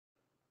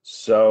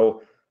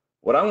So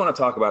what I want to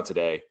talk about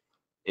today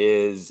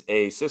is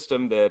a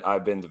system that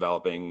I've been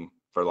developing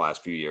for the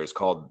last few years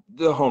called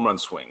the home run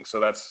swing. So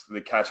that's the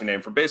catchy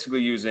name for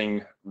basically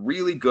using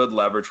really good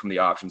leverage from the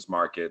options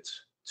market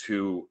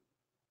to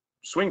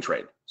swing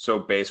trade. So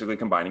basically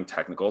combining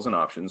technicals and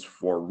options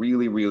for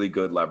really, really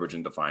good leverage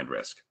and defined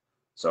risk.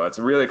 So it's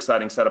a really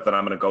exciting setup that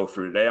I'm going to go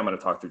through today. I'm going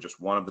to talk through just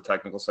one of the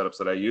technical setups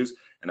that I use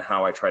and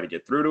how I try to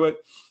get through to it.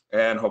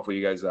 And hopefully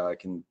you guys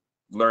can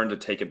learn to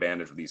take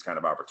advantage of these kind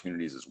of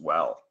opportunities as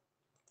well.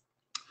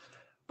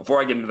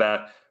 Before I get into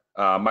that,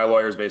 my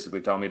lawyers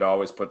basically tell me to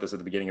always put this at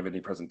the beginning of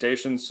any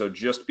presentation. So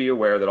just be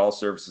aware that all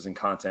services and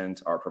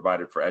content are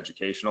provided for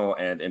educational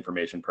and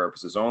information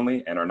purposes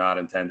only and are not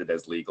intended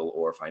as legal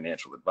or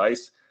financial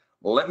advice.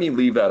 Let me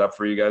leave that up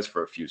for you guys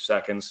for a few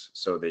seconds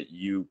so that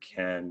you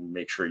can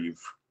make sure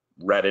you've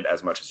read it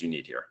as much as you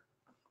need here.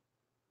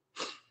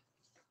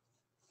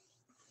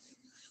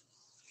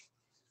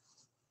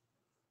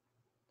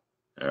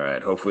 All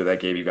right, hopefully that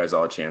gave you guys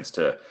all a chance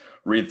to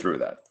read through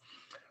that.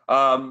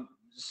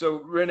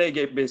 So Renee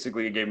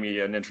basically gave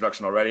me an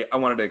introduction already. I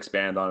wanted to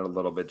expand on it a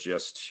little bit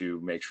just to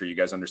make sure you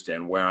guys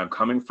understand where I'm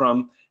coming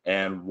from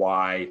and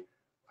why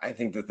I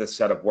think that this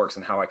setup works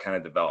and how I kind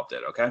of developed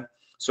it, okay?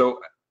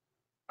 So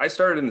I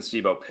started in the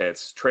SIBO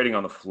pits, trading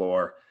on the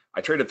floor.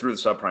 I traded through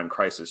the subprime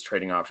crisis,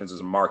 trading options as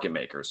a market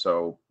maker.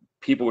 So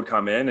people would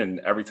come in and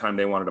every time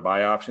they wanted to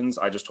buy options,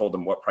 I just told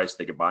them what price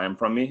they could buy them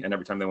from me. And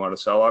every time they wanted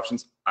to sell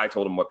options, I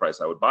told them what price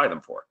I would buy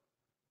them for.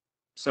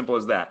 Simple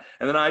as that.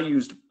 And then I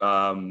used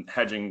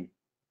hedging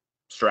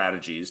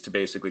strategies to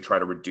basically try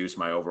to reduce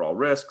my overall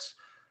risks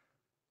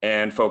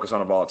and focus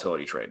on a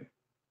volatility trade.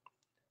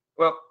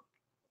 Well,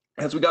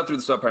 as we got through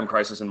the subprime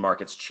crisis and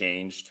markets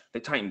changed,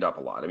 they tightened up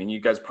a lot. I mean, you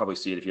guys probably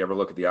see it if you ever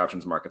look at the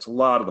options markets. A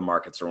lot of the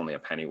markets are only a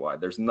penny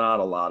wide. There's not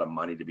a lot of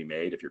money to be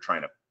made if you're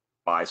trying to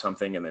buy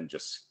something and then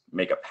just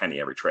make a penny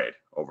every trade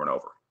over and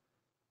over.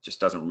 It just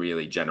doesn't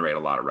really generate a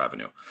lot of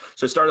revenue.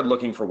 So I started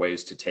looking for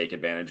ways to take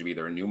advantage of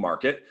either a new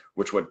market,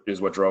 which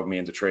is what drove me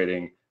into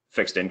trading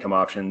fixed income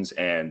options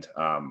and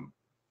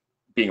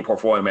being a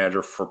portfolio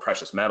manager for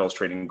precious metals,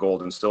 trading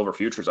gold and silver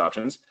futures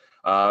options.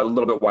 A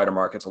little bit wider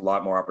markets, a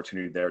lot more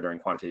opportunity there during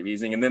quantitative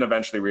easing, and then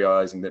eventually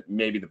realizing that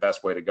maybe the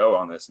best way to go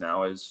on this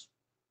now is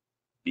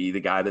be the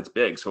guy that's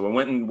big. So I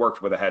went and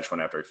worked with a hedge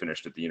fund after I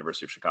finished at the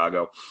University of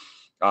Chicago,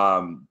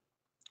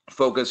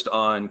 focused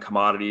on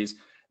commodities.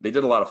 They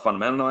did a lot of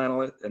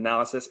fundamental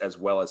analysis as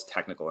well as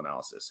technical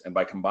analysis. And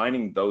by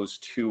combining those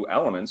two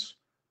elements,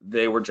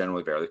 they were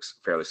generally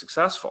fairly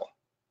successful.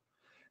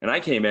 And I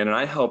came in and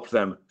I helped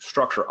them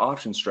structure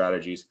option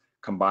strategies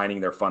combining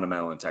their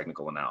fundamental and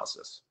technical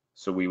analysis.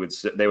 So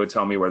they would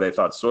tell me where they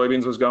thought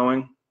soybeans was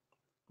going,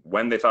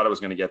 when they thought it was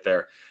going to get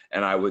there,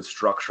 and I would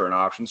structure an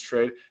options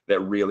trade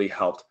that really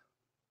helped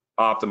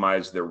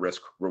optimize their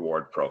risk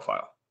reward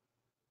profile.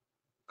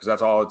 Because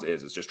that's all it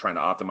is, it's just trying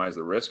to optimize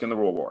the risk and the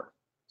reward.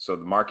 So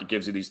the market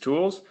gives you these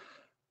tools,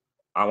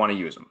 I want to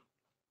use them.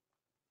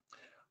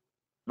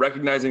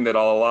 Recognizing that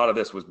a lot of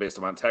this was based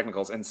upon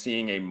technicals and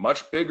seeing a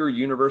much bigger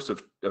universe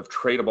of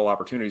tradable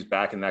opportunities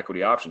back in the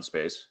equity option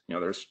space, you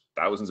know, there's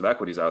thousands of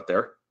equities out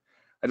there.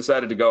 I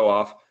decided to go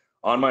off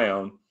on my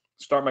own,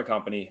 start my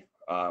company,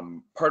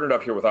 partnered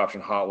up here with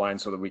Option Hotline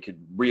so that we could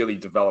really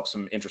develop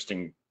some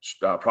interesting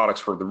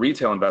products for the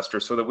retail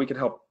investors so that we could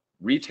help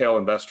retail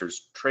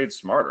investors trade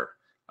smarter,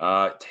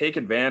 take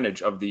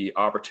advantage of the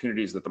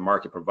opportunities that the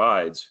market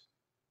provides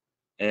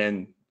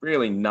and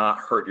really not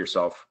hurt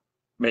yourself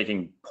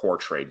making poor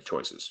trade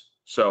choices.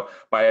 So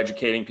by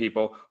educating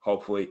people,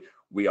 hopefully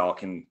we all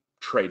can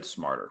trade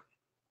smarter.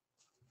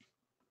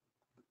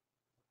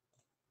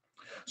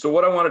 So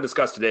what I want to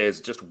discuss today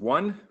is just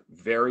one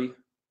very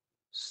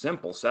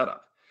simple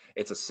setup.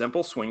 It's a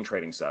simple swing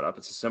trading setup.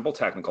 It's a simple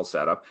technical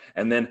setup.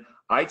 And then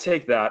I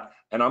take that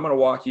and I'm going to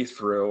walk you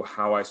through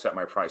how I set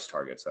my price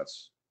targets.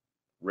 That's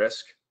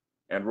risk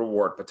and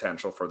reward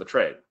potential for the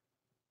trade.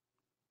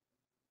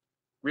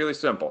 Really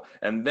simple.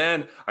 And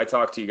then I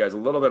talk to you guys a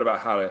little bit about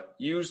how to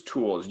use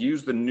tools,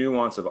 use the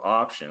nuance of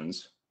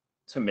options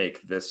to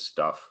make this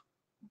stuff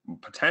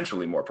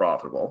potentially more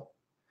profitable,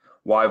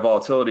 why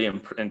volatility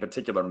in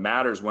particular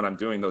matters when I'm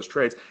doing those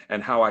trades,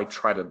 and how I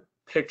try to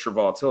picture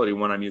volatility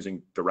when I'm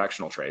using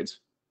directional trades,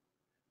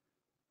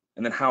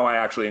 and then how I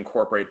actually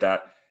incorporate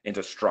that into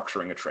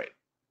structuring a trade.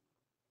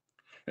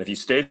 And if you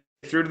stay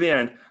through to the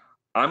end,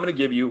 I'm going to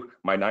give you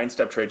my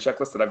 9-step trade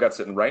checklist that I've got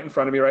sitting right in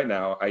front of me right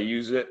now. I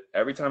use it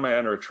every time I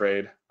enter a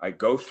trade. I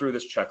go through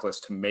this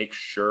checklist to make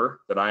sure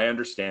that I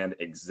understand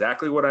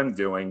exactly what I'm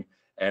doing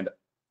and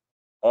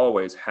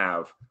always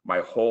have my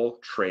whole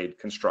trade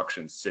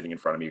construction sitting in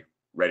front of me,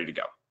 ready to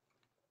go.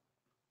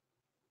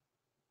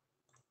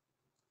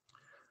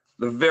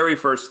 The very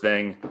first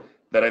thing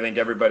that I think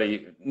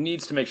everybody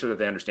needs to make sure that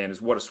they understand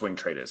is what a swing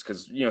trade is,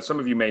 because some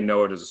of you may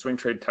know it as a swing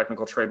trade,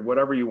 technical trade,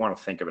 whatever you want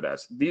to think of it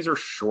as. These are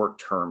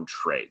short-term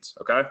trades,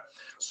 okay?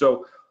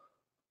 So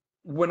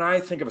when I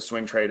think of a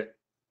swing trade,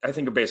 I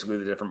think of basically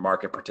the different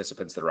market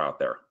participants that are out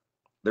there.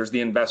 There's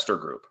the investor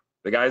group.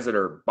 The guys that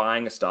are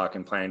buying a stock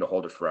and planning to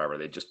hold it forever,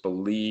 they just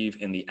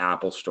believe in the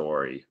Apple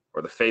story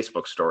or the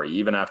Facebook story,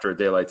 even after a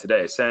day like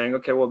today, saying,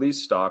 okay, well,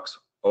 these stocks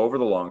over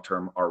the long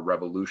term are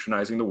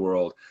revolutionizing the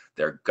world.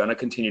 They're going to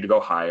continue to go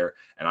higher,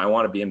 and I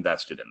want to be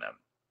invested in them.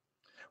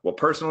 Well,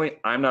 personally,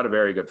 I'm not a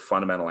very good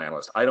fundamental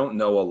analyst. I don't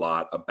know a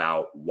lot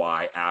about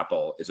why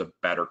Apple is a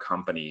better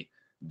company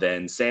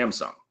than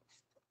Samsung.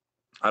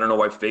 I don't know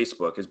why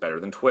Facebook is better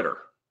than Twitter.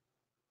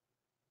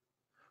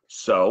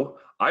 So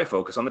I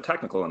focus on the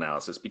technical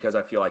analysis because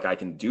I feel like I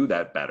can do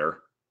that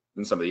better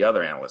than some of the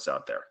other analysts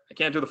out there. I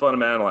can't do the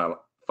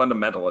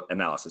fundamental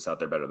analysis out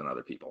there better than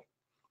other people.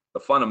 The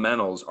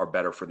fundamentals are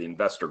better for the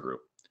investor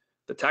group.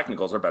 The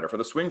technicals are better for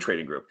the swing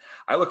trading group.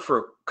 I look for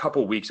a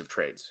couple weeks of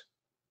trades,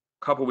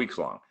 a couple weeks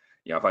long.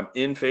 You know, if I'm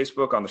in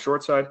Facebook on the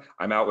short side,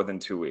 I'm out within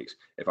 2 weeks.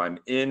 If I'm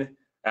in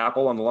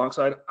Apple on the long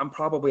side, I'm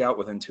probably out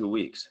within 2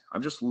 weeks.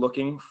 I'm just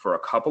looking for a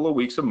couple of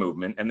weeks of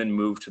movement and then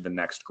move to the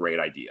next great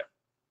idea.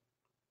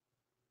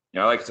 You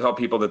know, I like to tell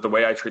people that the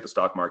way I treat the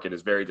stock market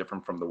is very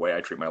different from the way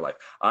I treat my life.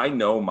 I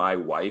know my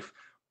wife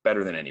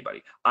better than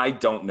anybody. I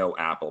don't know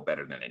Apple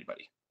better than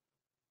anybody.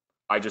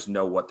 I just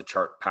know what the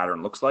chart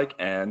pattern looks like,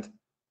 and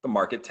the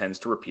market tends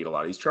to repeat a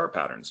lot of these chart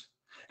patterns.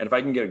 And if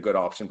I can get a good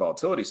option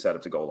volatility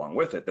setup to go along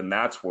with it, then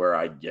that's where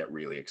I get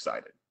really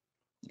excited.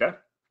 Okay.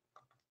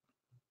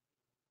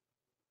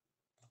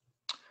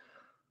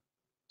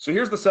 So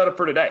here's the setup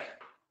for today.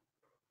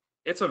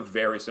 It's a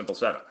very simple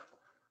setup.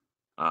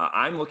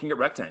 I'm looking at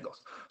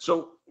rectangles.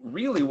 So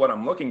really what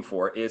I'm looking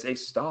for is a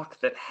stock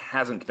that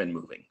hasn't been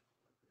moving.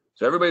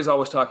 So everybody's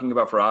always talking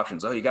about for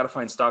options, oh, you got to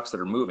find stocks that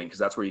are moving because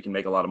that's where you can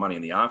make a lot of money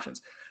in the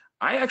options.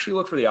 I actually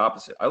look for the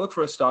opposite. I look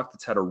for a stock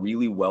that's had a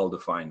really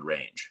well-defined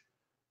range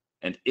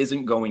and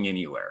isn't going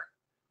anywhere.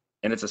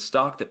 And it's a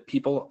stock that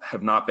people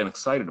have not been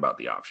excited about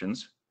the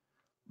options,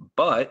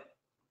 but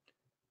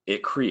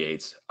it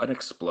creates an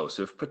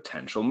explosive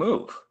potential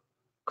move.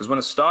 Because when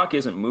a stock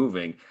isn't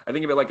moving, I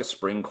think of it like a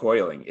spring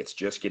coiling. It's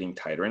just getting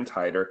tighter and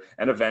tighter,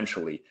 and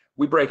eventually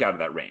we break out of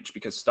that range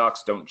because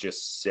stocks don't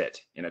just sit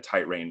in a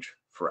tight range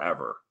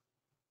forever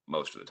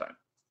most of the time.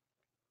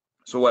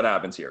 So what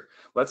happens here?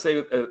 Let's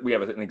say we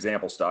have an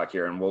example stock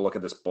here, and we'll look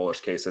at this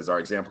bullish case as our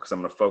example because I'm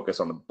going to focus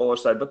on the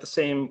bullish side, but the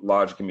same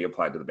logic can be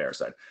applied to the bear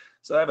side.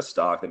 So I have a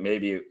stock that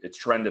maybe it's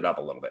trended up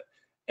a little bit,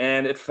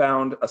 and it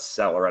found a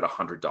seller at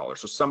 $100.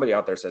 So somebody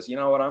out there says, you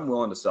know what, I'm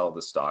willing to sell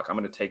this stock. I'm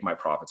going to take my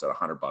profits at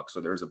 $100.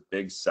 So there's a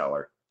big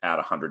seller at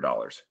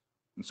 $100.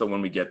 And so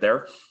when we get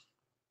there,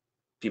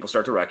 people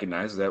start to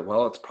recognize that,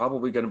 well, it's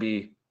probably going to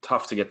be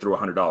tough to get through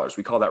 $100.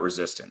 We call that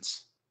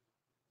resistance.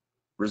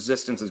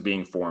 Resistance is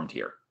being formed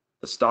here.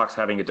 The stock's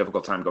having a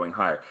difficult time going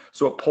higher.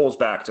 So it pulls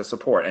back to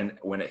support. And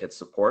when it hits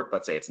support,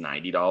 let's say it's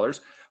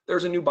 $90,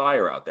 there's a new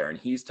buyer out there and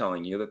he's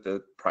telling you that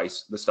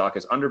the stock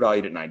is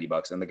undervalued at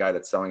 $90 and the guy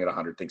that's selling at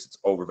 100 thinks it's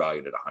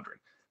overvalued at 100.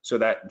 So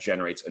that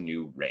generates a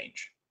new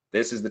range.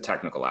 This is the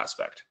technical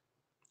aspect.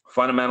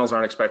 Fundamentals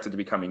aren't expected to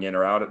be coming in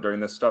or out during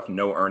this stuff.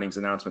 No earnings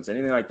announcements,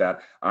 anything like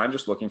that. I'm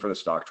just looking for the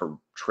stock to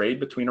trade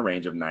between a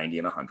range of 90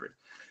 and 100.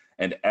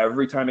 And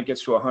every time it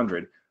gets to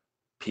 100,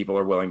 people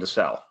are willing to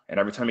sell. And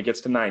every time it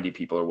gets to 90,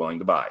 people are willing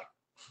to buy.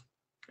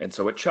 And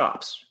so it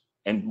chops.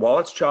 And while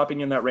it's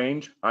chopping in that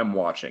range, I'm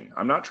watching.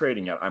 I'm not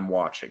trading yet, I'm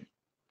watching.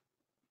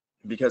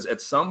 Because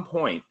at some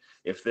point,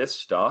 if this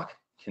stock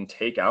can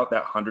take out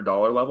that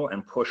 $100 level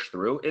and push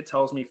through, it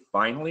tells me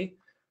finally,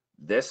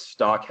 this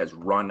stock has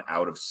run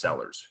out of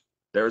sellers.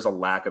 There's a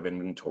lack of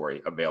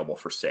inventory available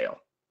for sale.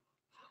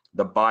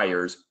 The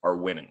buyers are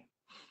winning.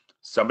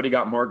 Somebody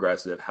got more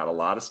aggressive, had a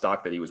lot of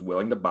stock that he was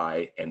willing to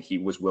buy, and he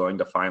was willing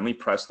to finally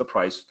press the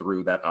price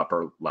through that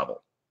upper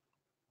level.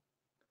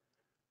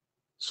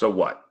 So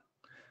what?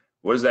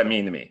 What does that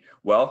mean to me?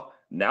 Well,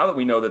 now that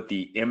we know that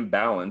the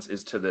imbalance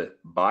is to the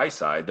buy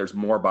side, there's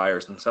more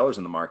buyers than sellers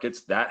in the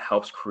markets, that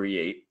helps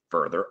create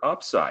further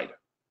upside.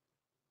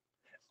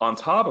 On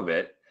top of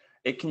it,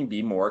 it can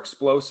be more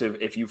explosive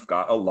if you've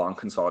got a long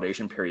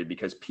consolidation period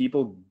because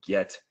people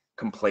get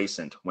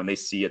complacent when they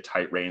see a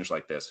tight range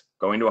like this,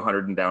 going to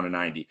 100 and down to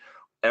 90.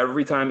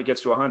 Every time it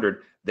gets to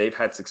 100, they've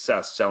had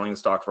success selling the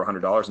stock for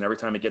 $100, and every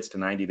time it gets to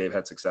 90, they've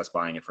had success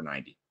buying it for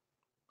 90.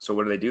 So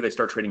what do? They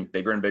start trading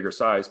bigger and bigger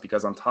size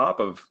because on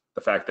top of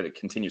the fact that it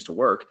continues to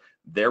work,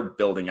 they're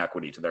building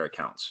equity to their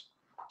accounts.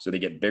 So they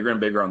get bigger and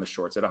bigger on the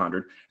shorts at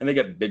 100, and they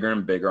get bigger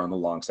and bigger on the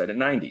long side at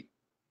 90.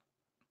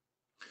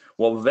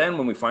 Well, then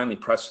when we finally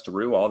press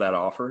through all that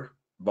offer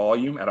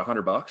volume at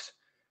 $100,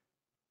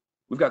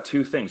 we've got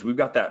two things. We've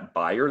got that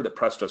buyer that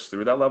pressed us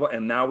through that level,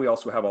 and now we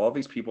also have all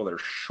these people that are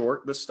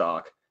short the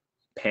stock,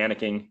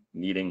 panicking,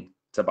 needing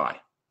to buy.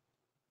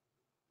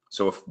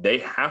 So if they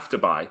have to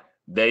buy,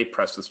 they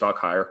press the stock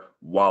higher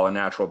while a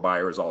natural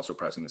buyer is also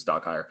pressing the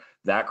stock higher.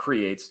 That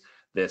creates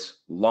this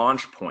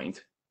launch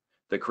point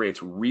that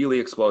creates really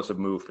explosive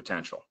move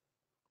potential.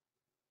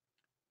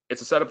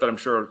 It's a setup that I'm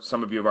sure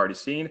some of you have already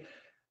seen.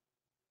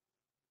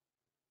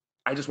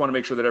 I just want to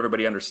make sure that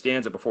everybody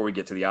understands it before we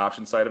get to the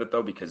option side of it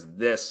though, because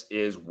this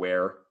is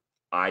where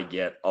I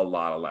get a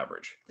lot of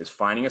leverage, is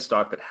finding a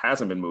stock that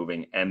hasn't been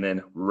moving and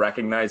then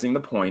recognizing the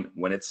point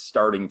when it's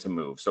starting to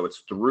move. So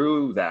it's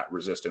through that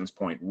resistance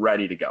point,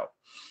 ready to go.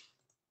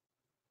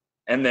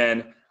 And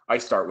then I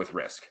start with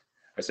risk.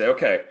 I say,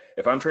 okay,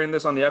 if I'm trading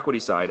this on the equity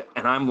side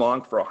and I'm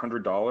long for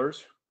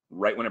 $100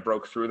 right when it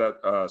broke through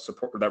that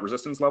support, that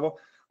resistance level,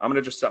 I'm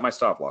going to just set my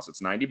stop loss.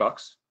 It's 90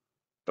 bucks,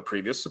 the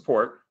previous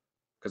support.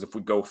 Because if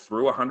we go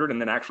through 100 and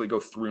then actually go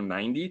through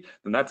 90,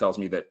 then that tells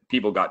me that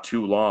people got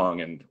too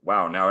long and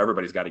wow, now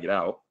everybody's got to get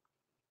out.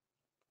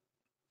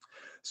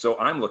 So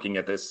I'm looking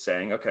at this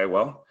saying, okay,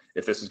 well,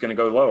 if this is going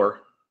to go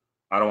lower,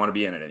 I don't want to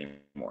be in it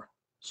anymore.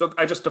 So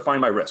I just define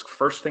my risk.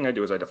 First thing I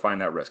do is I define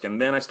that risk,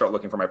 and then I start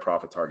looking for my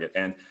profit target.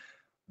 And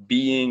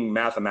being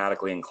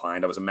mathematically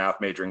inclined, I was a math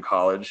major in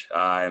college,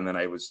 and then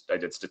I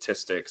did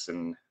statistics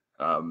and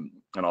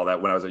all that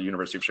when I was at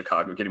University of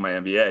Chicago getting my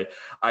MBA.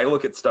 I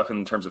look at stuff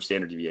in terms of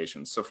standard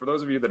deviations. So for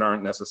those of you that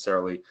aren't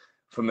necessarily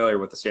familiar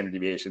with the standard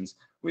deviations,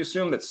 we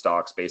assume that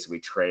stocks basically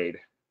trade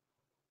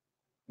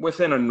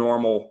within a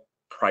normal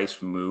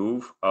price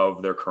move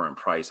of their current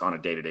price on a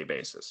day-to-day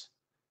basis,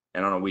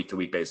 and on a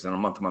week-to-week basis, and a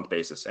month-to-month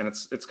basis. And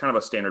it's kind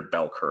of a standard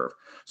bell curve.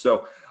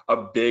 So a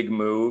big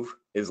move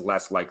is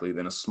less likely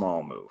than a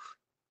small move.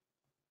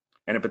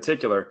 And in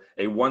particular,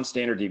 a one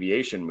standard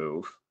deviation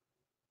move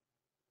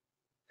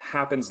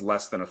happens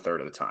less than a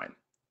third of the time.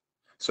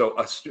 So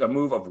a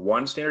move of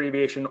one standard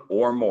deviation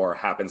or more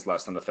happens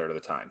less than a third of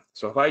the time.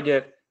 So if I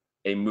get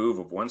a move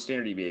of one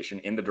standard deviation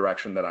in the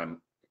direction that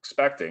I'm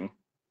expecting,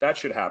 that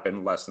should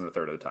happen less than a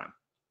third of the time.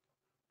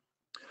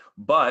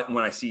 But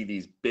when I see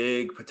these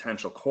big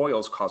potential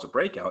coils cause a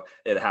breakout,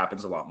 it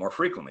happens a lot more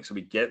frequently. So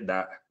we get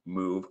that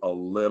move a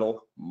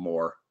little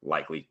more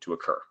likely to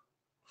occur.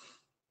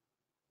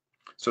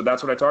 So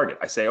that's what I target.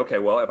 I say, okay,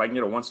 well, if I can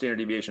get a one standard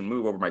deviation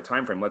move over my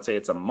time frame, let's say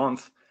it's a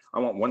month, I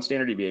want one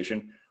standard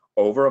deviation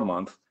over a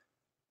month,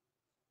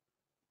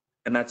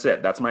 and that's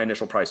it. That's my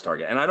initial price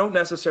target. And I don't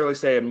necessarily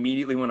say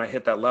immediately when I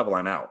hit that level,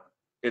 I'm out.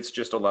 It's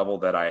just a level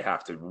that I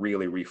have to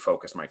really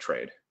refocus my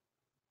trade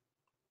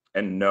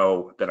and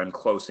know that I'm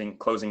closing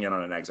in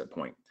on an exit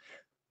point.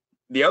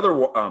 The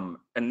other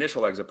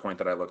initial exit point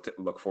that I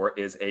look for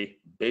is a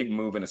big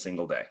move in a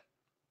single day.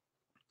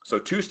 So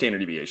two standard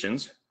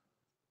deviations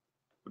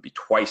would be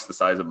twice the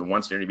size of the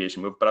one standard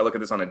deviation move, but I look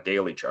at this on a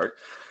daily chart.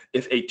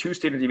 If a two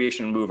standard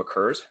deviation move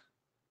occurs,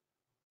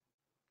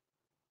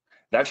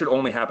 that should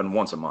only happen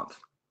once a month.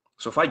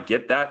 So if I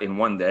get that in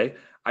one day,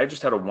 I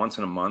just had a once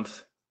in a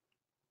month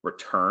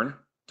return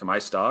to my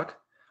stock.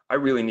 I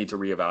really need to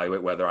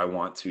reevaluate whether I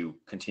want to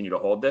continue to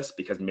hold this,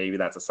 because maybe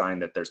that's a sign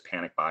that there's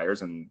panic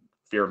buyers and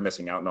fear of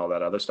missing out and all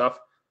that other stuff.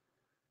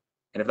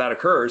 And if that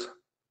occurs,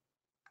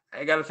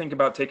 I got to think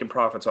about taking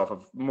profits off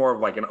of more of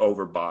like an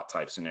overbought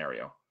type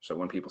scenario. So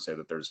when people say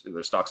that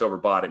their stock's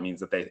overbought, it means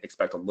that they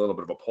expect a little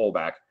bit of a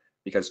pullback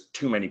because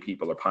too many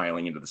people are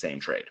piling into the same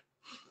trade.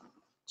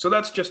 So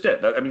that's just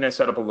it. I mean, I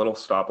set up a little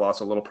stop loss,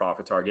 a little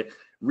profit target.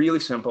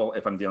 Really simple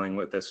if I'm dealing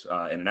with this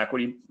in an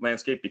equity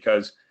landscape,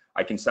 because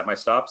I can set my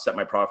stop, set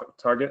my profit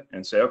target,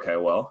 and say, okay,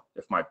 well,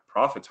 if my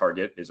profit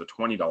target is a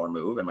 $20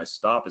 move and my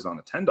stop is on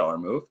a $10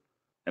 move,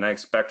 and I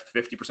expect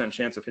 50%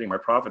 chance of hitting my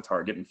profit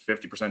target and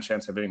 50%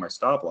 chance of hitting my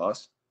stop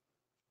loss,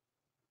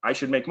 I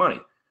should make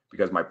money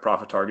because my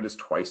profit target is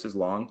twice as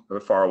long or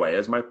far away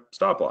as my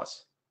stop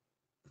loss.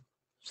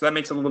 So that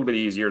makes it a little bit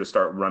easier to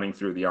start running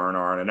through the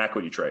R&R in an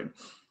equity trade.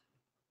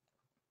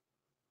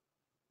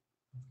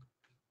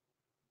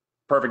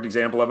 Perfect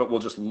example of it, we'll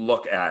just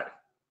look at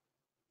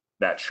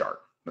that chart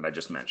that I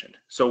just mentioned.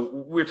 So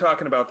we're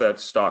talking about that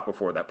stock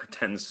before, that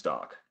pretend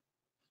stock.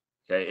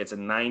 Okay, it's a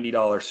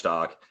 $90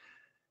 stock,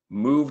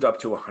 moved up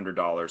to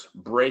 $100,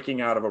 breaking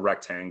out of a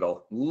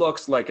rectangle,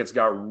 looks like it's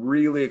got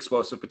really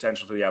explosive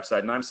potential to the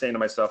upside. And I'm saying to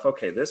myself,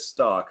 okay, this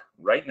stock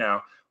right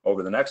now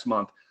over the next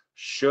month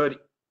should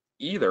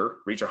either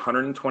reach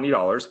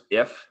 $120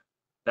 if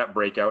that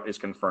breakout is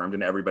confirmed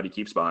and everybody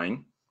keeps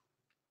buying,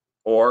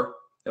 or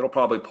it'll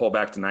probably pull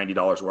back to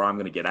 $90 where I'm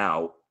going to get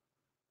out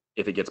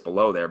if it gets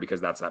below there,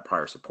 because that's that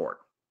prior support.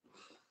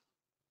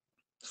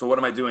 So what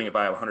am I doing if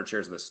I have 100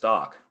 shares of this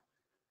stock?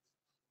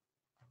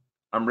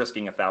 I'm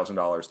risking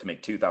 $1,000 to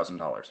make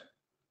 $2,000.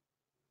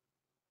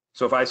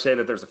 So if I say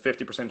that there's a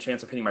 50%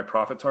 chance of hitting my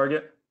profit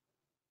target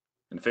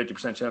and a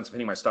 50% chance of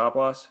hitting my stop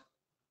loss,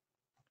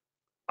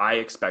 I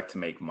expect to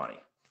make money.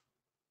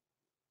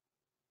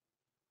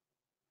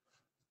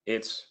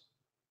 It's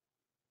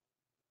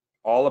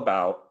all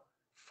about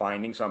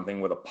finding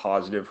something with a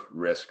positive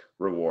risk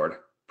reward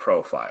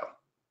profile,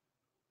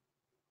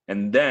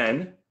 and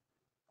then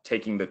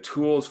taking the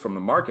tools from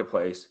the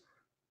marketplace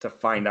to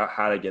find out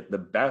how to get the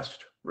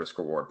best risk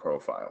reward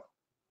profile.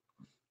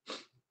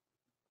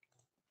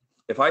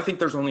 If I think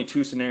there's only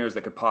two scenarios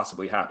that could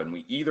possibly happen,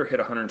 we either hit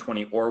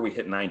 120 or we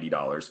hit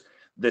 $90,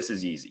 this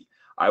is easy.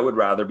 I would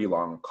rather be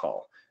long a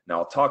call. Now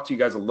I'll talk to you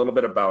guys a little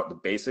bit about the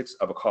basics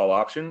of a call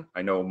option.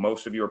 I know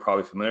most of you are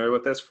probably familiar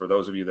with this. For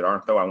those of you that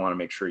aren't though, I want to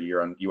make sure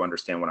you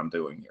understand what I'm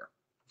doing here.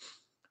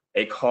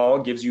 A call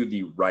gives you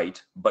the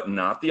right, but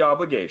not the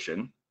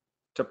obligation,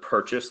 to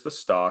purchase the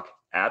stock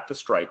at the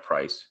strike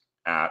price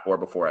at or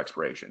before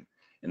expiration.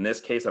 In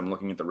this case, I'm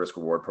looking at the risk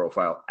reward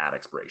profile at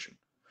expiration.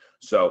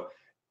 So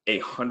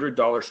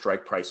 $100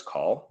 strike price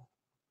call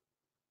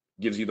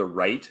gives you the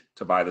right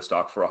to buy the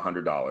stock for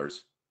 $100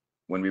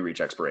 when we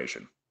reach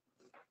expiration.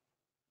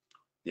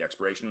 The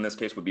expiration in this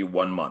case would be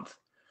 1 month.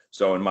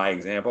 So in my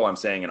example, I'm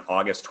saying an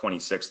August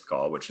 26th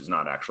call, which is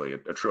not actually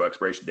a true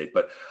expiration date,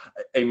 but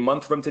a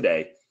month from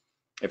today,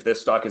 if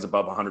this stock is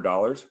above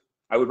 $100,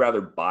 I would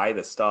rather buy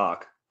the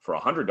stock for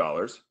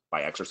 $100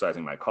 by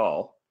exercising my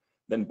call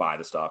than buy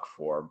the stock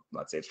for,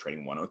 let's say it's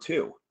trading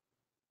 102.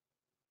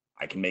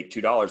 I can make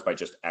 $2 by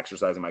just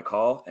exercising my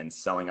call and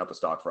selling out the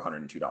stock for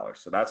 $102.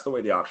 So that's the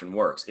way the option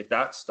works. If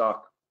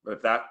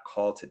that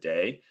call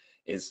today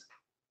is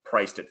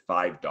priced at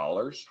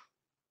 $5,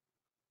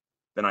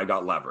 then I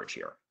got leverage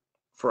here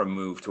for a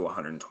move to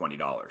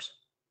 $120.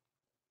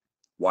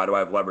 Why do I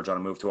have leverage on a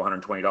move to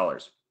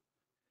 $120?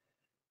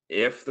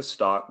 If the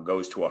stock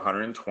goes to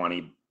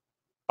 120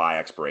 by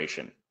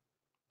expiration,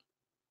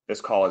 this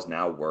call is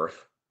now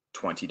worth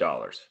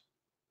 $20.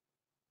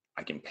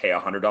 I can pay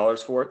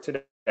 $100 for it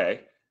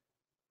today,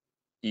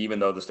 even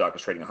though the stock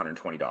is trading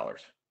 $120.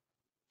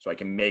 So I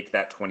can make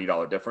that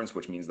 $20 difference,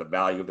 which means the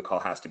value of the call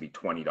has to be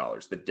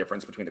 $20. The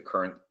difference between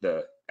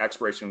the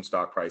expiration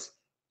stock price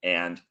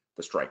and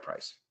the strike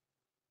price.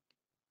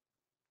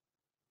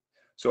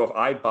 So if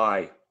I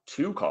buy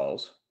 2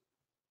 calls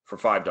for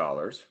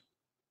 $5,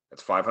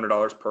 that's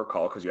 $500 per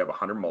call because you have a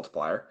 100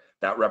 multiplier.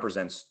 That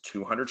represents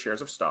 200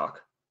 shares of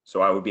stock.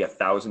 So I would be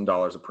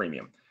 $1,000 of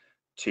premium.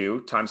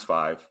 2 times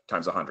 5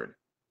 times 100,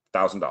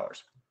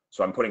 $1,000.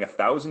 So I'm putting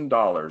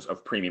 $1,000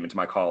 of premium into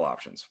my call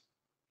options.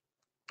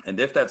 And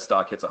if that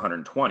stock hits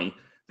 120,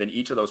 then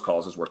each of those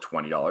calls is worth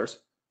 $20.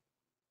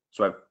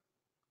 So I have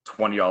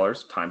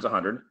 $20 times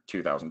 100,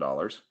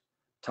 $2,000,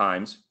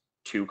 times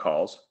 2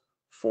 calls,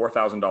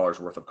 $4,000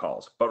 worth of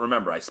calls. But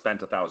remember, I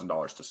spent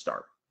 $1,000 to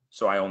start.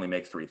 So I only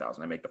make $3,000.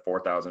 I make the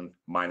 $4,000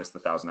 minus the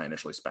 $1,000 I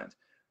initially spent.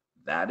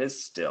 That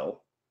is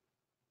still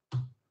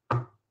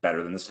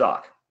better than the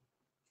stock.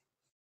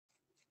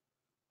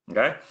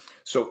 Okay,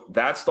 so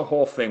that's the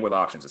whole thing with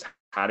options, is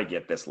how to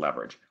get this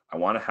leverage. I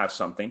want to have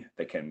something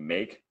that can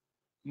make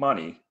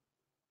money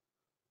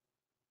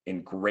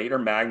in greater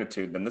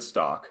magnitude than the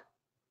stock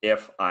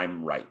if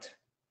I'm right.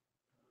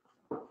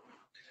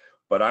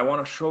 But I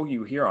want to show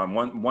you here on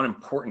one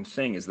important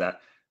thing is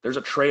that there's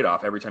a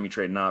trade-off every time you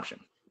trade an option.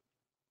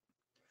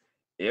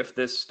 If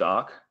this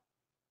stock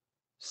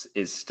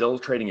is still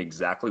trading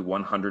exactly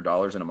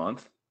 $100 in a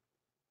month,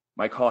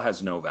 my call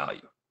has no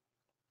value.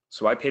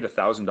 So I paid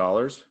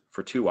 $1,000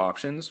 for 2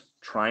 options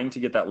trying to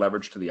get that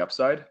leverage to the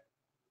upside,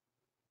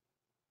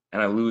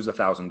 and I lose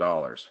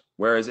 $1,000.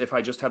 Whereas if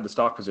I just had the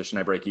stock position,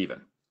 I break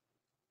even.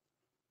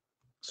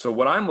 So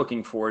what I'm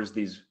looking for is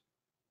these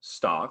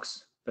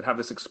stocks that have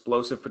this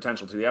explosive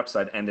potential to the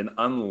upside and an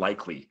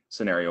unlikely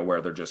scenario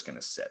where they're just going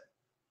to sit.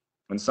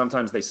 And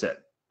sometimes they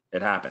sit.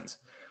 It happens.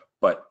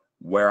 But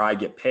where I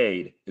get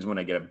paid is when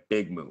I get a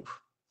big move.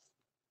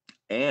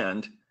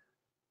 And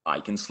I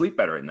can sleep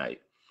better at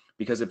night,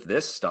 because if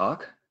this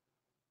stock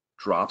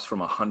drops from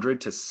 100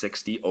 to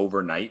 60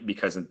 overnight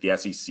because the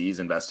SEC is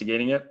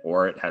investigating it,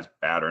 or it has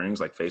bad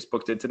earnings like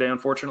Facebook did today,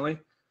 unfortunately,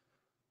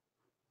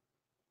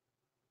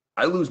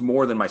 I lose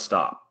more than my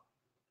stop.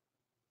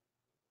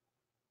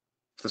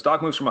 If the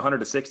stock moves from 100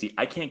 to 60,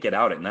 I can't get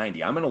out at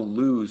 90. I'm going to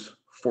lose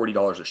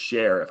 $40 a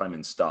share if I'm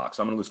in stock.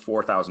 So I'm going to lose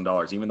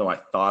 $4,000, even though I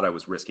thought I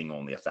was risking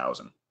only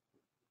 $1,000.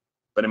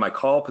 But in my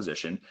call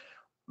position,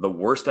 the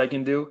worst I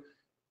can do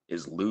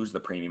is lose the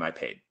premium I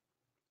paid.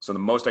 So the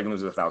most I can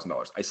lose is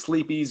 $1,000. I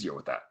sleep easier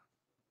with that.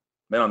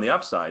 Then on the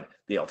upside,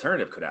 the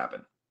alternative could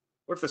happen.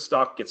 What if the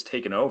stock gets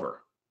taken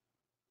over,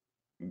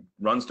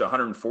 runs to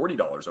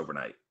 $140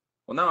 overnight?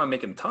 Well, now I'm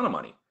making a ton of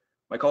money.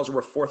 My calls are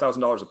worth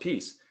 $4,000 a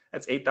piece.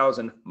 That's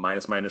 $8,000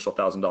 minus my initial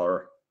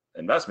 $1,000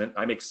 investment.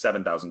 I make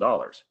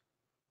 $7,000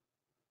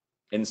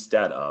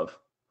 instead of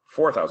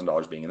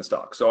 $4,000 being in the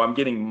stock. So I'm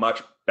getting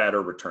much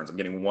better returns. I'm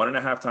getting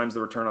 1.5 times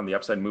the return on the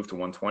upside move to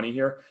 120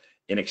 here,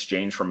 in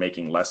exchange for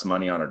making less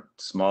money on a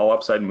small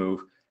upside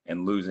move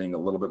and losing a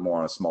little bit more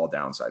on a small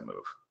downside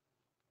move.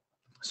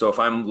 So if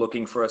I'm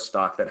looking for a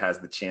stock that has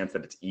the chance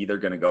that it's either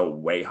going to go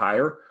way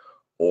higher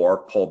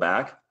or pull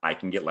back, I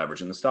can get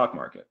leverage in the stock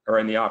market or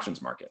in the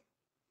options market.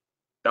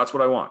 That's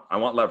what I want. I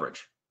want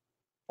leverage.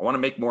 I want to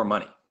make more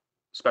money,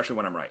 especially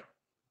when I'm right.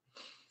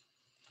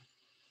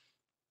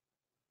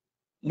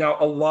 Now,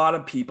 a lot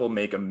of people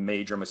make a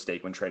major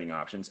mistake when trading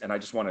options, and I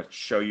just want to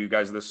show you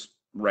guys this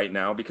right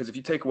now, because if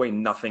you take away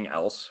nothing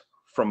else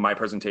from my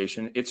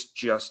presentation, it's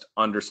just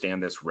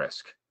understand this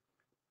risk.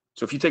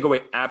 So if you take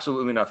away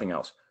absolutely nothing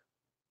else,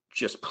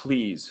 just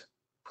please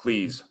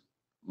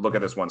look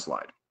at this one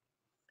slide.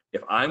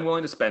 If I'm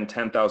willing to spend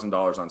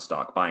 $10,000 on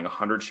stock, buying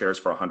 100 shares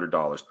for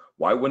 $100,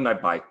 why wouldn't I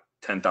buy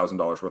 $10,000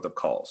 worth of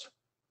calls?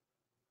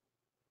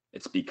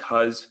 It's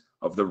because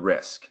of the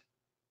risk.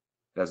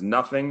 It has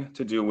nothing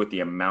to do with the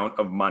amount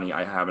of money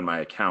I have in my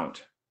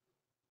account.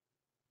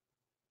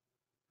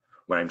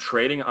 When I'm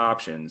trading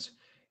options,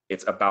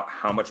 It's about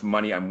how much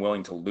money I'm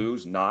willing to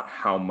lose, not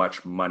how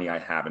much money I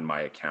have in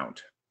my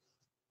account.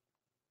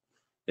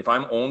 If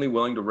I'm only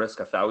willing to risk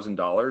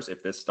 $1,000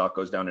 if this stock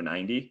goes down to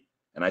 90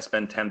 and I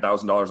spend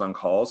 $10,000 on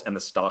calls and the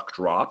stock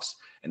drops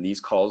and these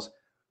calls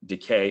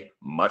decay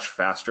much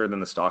faster than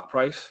the stock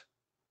price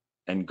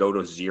and go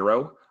to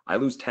zero, I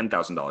lose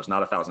 $10,000,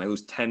 not $1,000. I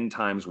lose 10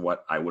 times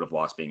what I would have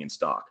lost being in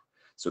stock.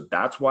 So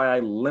that's why I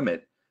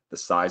limit the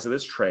size of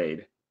this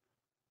trade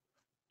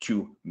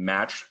to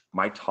match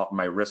my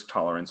risk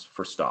tolerance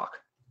for stock,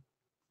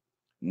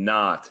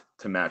 not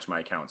to match my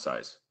account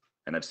size.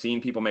 And I've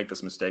seen people make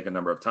this mistake a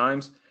number of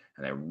times,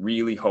 and I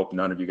really hope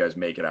none of you guys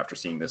make it after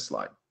seeing this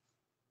slide.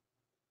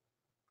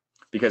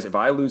 Because if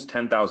I lose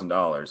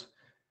 $10,000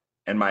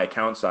 and my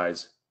account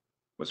size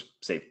was,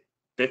 say,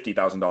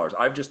 $50,000,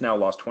 I've just now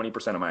lost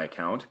 20% of my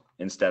account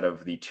instead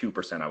of the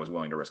 2% I was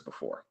willing to risk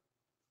before.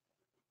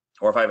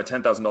 Or if I have a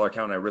 $10,000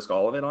 account and I risk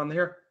all of it on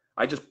there,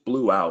 I just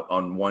blew out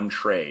on one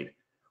trade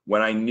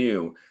when I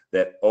knew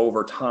that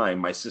over time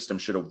my system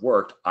should have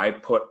worked. I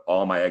put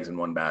all my eggs in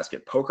one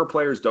basket. Poker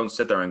players don't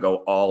sit there and go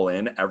all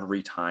in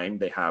every time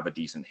they have a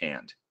decent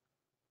hand.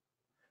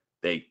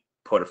 They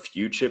put a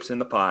few chips in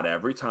the pot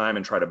every time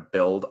and try to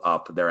build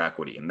up their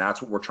equity. And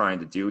that's what we're trying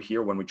to do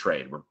here when we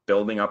trade. We're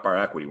building up our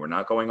equity. We're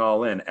not going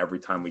all in every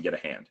time we get a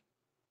hand.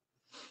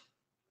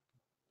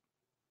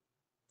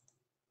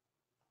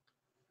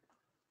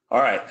 All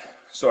right,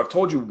 so I've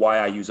told you why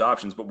I use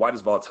options, but why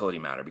does volatility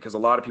matter? Because a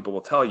lot of people will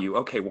tell you,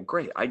 okay, well,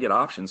 great, I get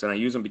options and I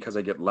use them because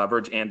I get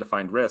leverage and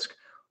defined risk.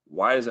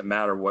 Why does it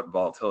matter what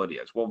volatility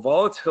is? Well,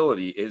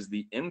 volatility is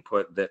the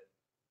input that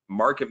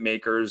market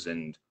makers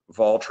and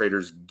vol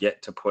traders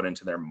get to put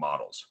into their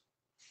models.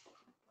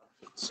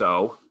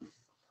 So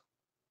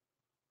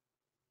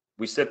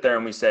we sit there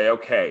and we say,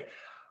 okay,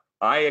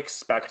 I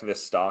expect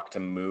this stock to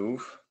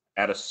move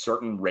at a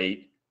certain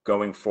rate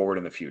going forward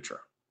in the future.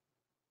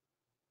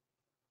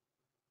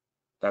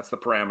 That's the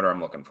parameter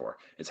I'm looking for,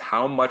 is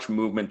how much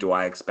movement do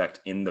I expect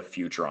in the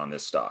future on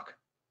this stock?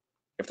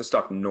 If the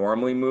stock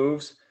normally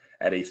moves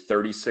at a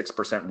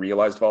 36%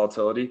 realized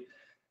volatility,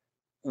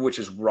 which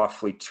is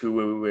roughly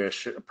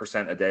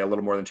 2-ish% a day, a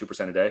little more than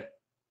 2% a day,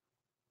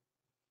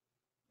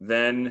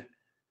 then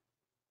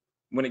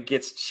when it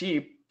gets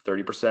cheap,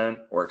 30%,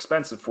 or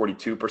expensive,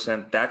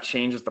 42%, that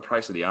changes the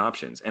price of the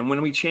options. And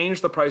when we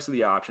change the price of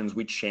the options,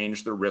 we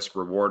change the risk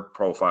reward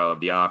profile of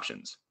the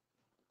options.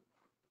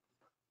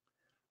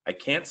 I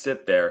can't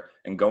sit there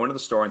and go into the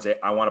store and say,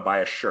 I want to buy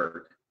a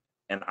shirt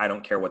and I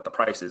don't care what the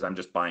price is, I'm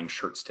just buying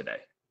shirts today.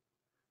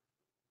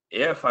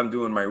 If I'm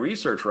doing my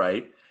research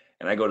right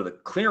and I go to the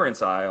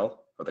clearance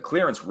aisle or the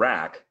clearance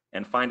rack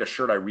and find a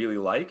shirt I really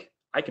like,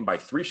 I can buy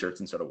 3 shirts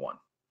instead of 1.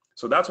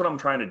 So that's what I'm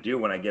trying to do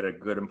when I get a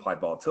good implied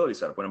volatility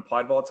setup. When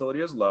implied volatility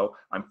is low,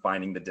 I'm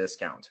finding the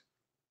discount.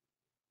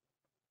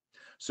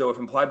 So if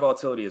implied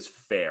volatility is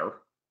fair,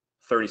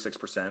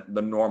 36%,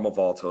 the normal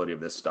volatility of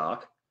this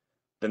stock,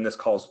 then this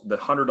calls the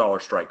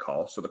 $100 strike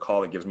call. So the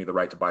call that gives me the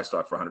right to buy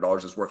stock for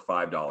 $100 is worth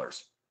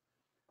 $5.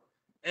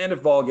 And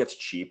if vol gets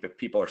cheap, if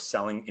people are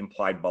selling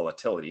implied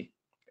volatility,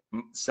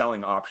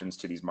 selling options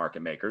to these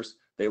market makers,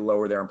 they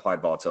lower their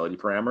implied volatility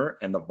parameter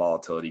and the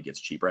volatility gets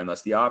cheaper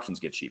unless the options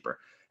get cheaper.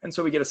 And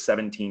so we get a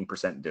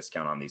 17%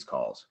 discount on these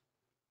calls.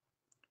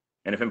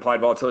 And if implied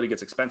volatility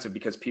gets expensive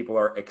because people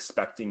are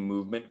expecting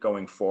movement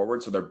going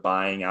forward, so they're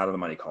buying out of the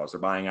money calls,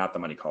 they're buying out the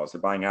money calls, they're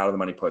buying out of the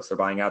money puts, they're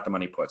buying out the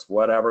money puts,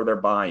 whatever they're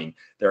buying,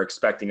 they're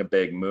expecting a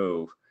big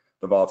move,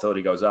 the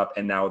volatility goes up,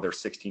 and now they're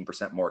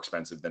 16% more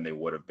expensive than they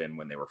would have been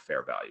when they were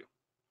fair value.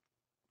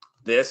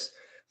 This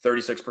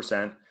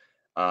 36%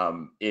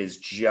 is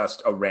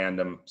just a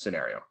random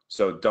scenario.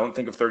 So don't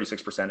think of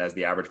 36% as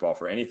the average vol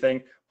for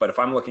anything, but if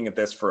I'm looking at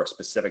this for a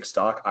specific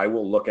stock, I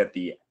will look at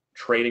the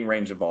trading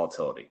range of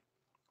volatility.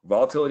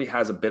 Volatility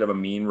has a bit of a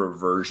mean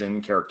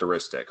reversion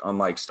characteristic,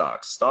 unlike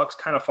stocks. Stocks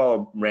kind of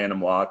follow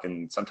random walk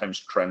and sometimes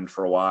trend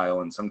for a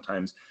while and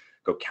sometimes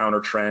go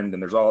counter trend,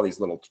 and there's all these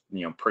little,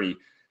 pretty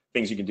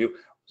things you can do.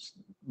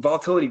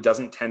 Volatility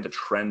doesn't tend to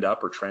trend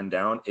up or trend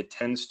down. It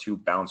tends to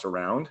bounce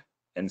around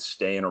and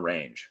stay in a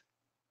range.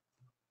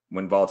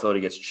 When volatility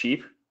gets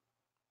cheap,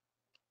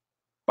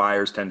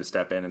 buyers tend to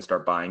step in and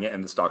start buying it,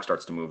 and the stock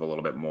starts to move a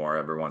little bit more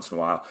every once in a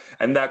while.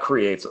 And that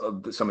creates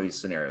some of these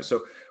scenarios.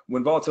 So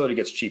when volatility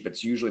gets cheap,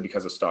 it's usually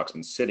because the stock's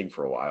been sitting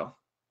for a while,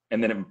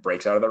 and then it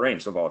breaks out of the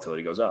range, so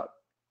volatility goes up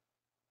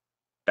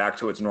back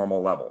to its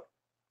normal level.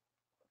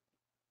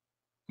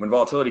 When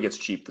volatility gets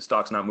cheap, the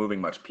stock's not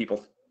moving much.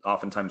 People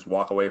oftentimes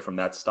walk away from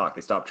that stock.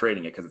 They stop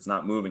trading it because it's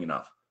not moving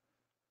enough.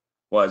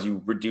 Well, as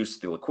you reduce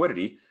the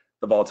liquidity,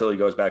 the volatility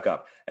goes back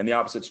up. And the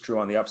opposite's true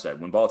on the upside.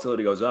 When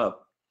volatility goes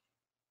up,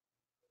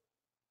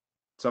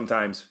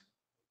 sometimes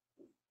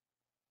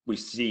we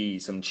see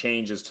some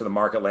changes to the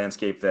market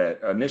landscape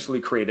that initially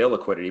create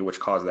illiquidity, which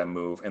causes that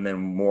move, and then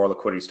more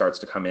liquidity starts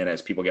to come in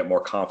as people get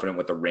more confident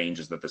with the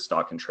ranges that the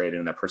stock can trade in,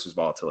 and that pushes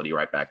volatility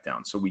right back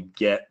down. So we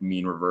get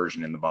mean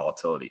reversion in the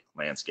volatility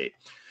landscape.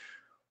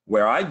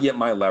 Where I get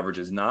my leverage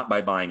is not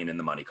by buying an in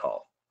the money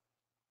call,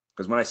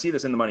 Because when I see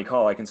this in the money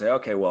call, I can say,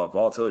 okay, well, if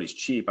volatility is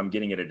cheap, I'm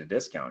getting it at a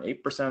discount,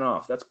 8%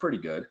 off. That's pretty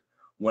good.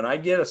 When I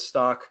get a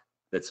stock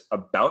that's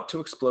about to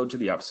explode to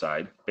the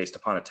upside based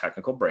upon a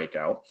technical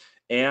breakout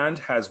and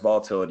has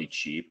volatility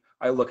cheap,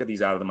 I look at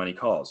these out of the money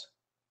calls.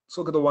 Let's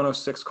look at the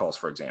 106 calls,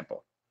 for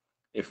example.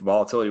 If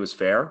volatility was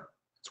fair,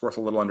 it's worth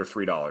a little under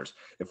 $3.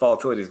 If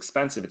volatility is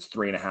expensive, it's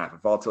 $3.50.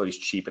 If volatility is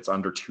cheap, it's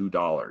under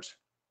 $2.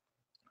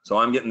 So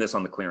I'm getting this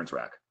on the clearance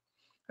rack.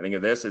 I think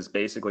of this as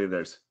basically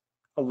there's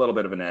a little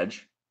bit of an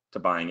edge to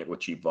buying it with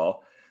cheap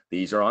vol.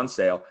 These are on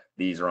sale.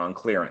 These are on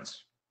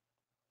clearance.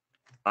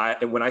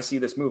 When I see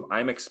this move,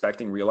 I'm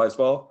expecting realized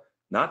vol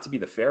not to be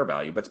the fair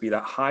value, but to be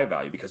that high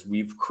value because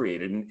we've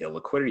created an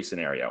illiquidity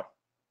scenario.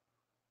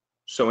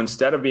 So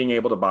instead of being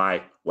able to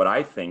buy what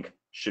I think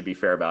should be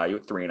fair value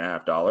at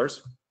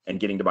 $3.50 and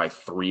getting to buy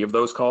 3 of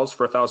those calls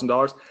for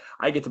 $1,000,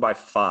 I get to buy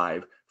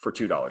 5 for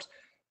 $2.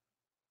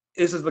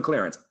 This is the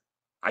clearance.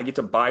 I get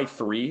to buy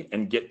 3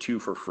 and get 2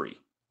 for free.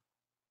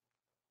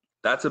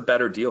 That's a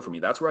better deal for me.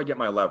 That's where I get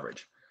my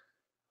leverage.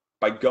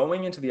 By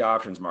going into the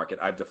options market,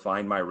 I've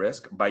defined my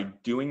risk. By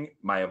doing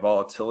my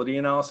volatility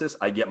analysis,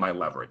 I get my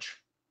leverage.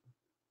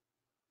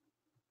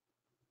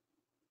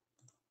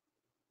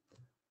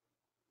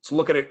 So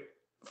look at it.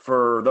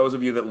 For those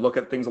of you that look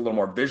at things a little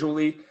more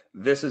visually,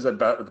 this is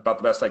about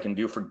the best I can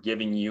do for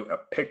giving you a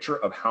picture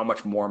of how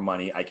much more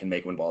money I can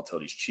make when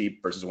volatility is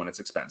cheap versus when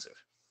it's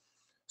expensive.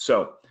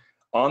 So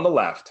on the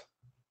left,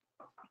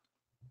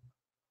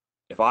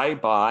 if I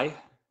buy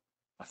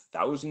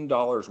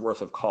 $1,000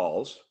 worth of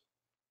calls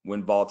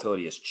when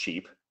volatility is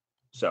cheap,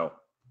 so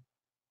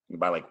you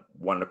buy like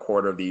 1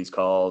 1/4 of these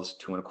calls,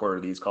 2 1/4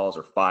 of these calls,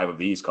 or 5 of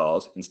these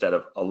calls instead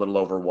of a little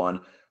over 1,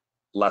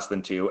 less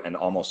than 2, and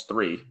almost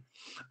 3,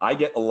 I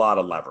get a lot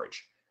of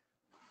leverage.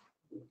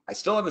 I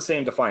still have the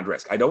same defined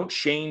risk. I don't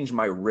change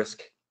my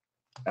risk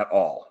at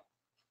all.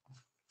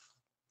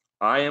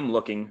 I am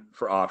looking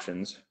for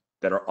options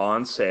that are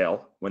on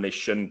sale when they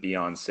shouldn't be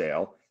on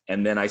sale.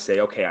 And then I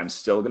say, okay, I'm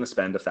still going to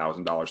spend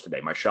 $1,000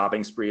 today. My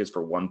shopping spree is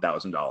for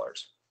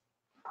 $1,000.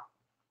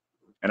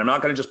 And I'm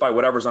not going to just buy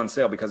whatever's on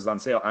sale because it's on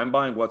sale. I'm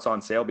buying what's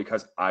on sale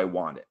because I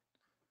want it.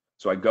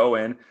 So I go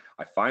in,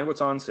 I find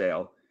what's on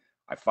sale,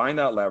 I find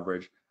that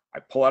leverage, I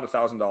pull out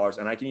 $1,000,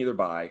 and I can either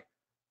buy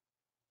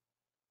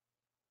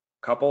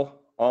a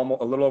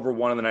little over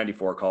 1 of the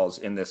 94 calls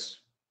in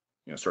this,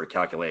 sort of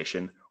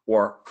calculation,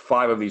 or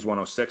 5 of these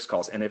 106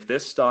 calls. And if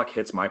this stock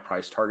hits my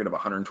price target of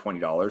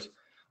 $120,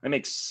 I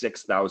make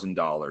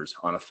 $6,000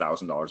 on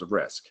 $1,000 of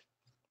risk.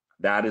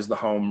 That is the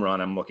home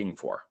run I'm looking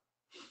for.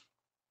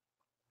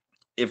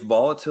 If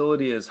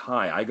volatility is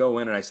high, I go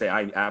in and I say,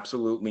 I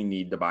absolutely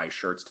need to buy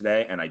shirts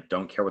today, and I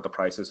don't care what the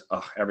price is.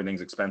 Ugh,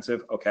 everything's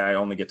expensive. Okay, I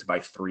only get to buy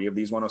 3 of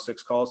these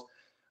 106 calls.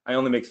 I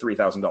only make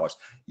 $3,000.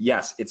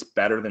 Yes, it's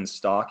better than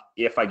stock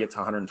if I get to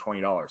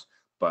 $120,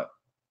 but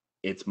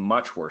it's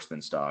much worse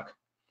than stock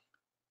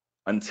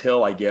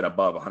until I get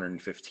above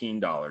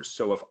 $115.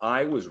 So if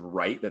I was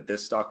right that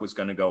this stock was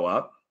going to go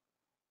up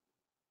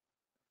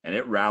and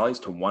it rallies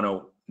to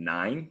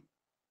 109,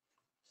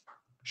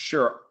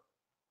 sure,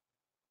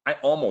 I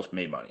almost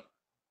made money.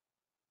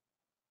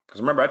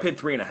 Because remember, I paid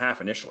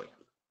 3.5 initially.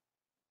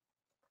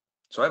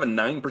 So I have a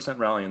 9%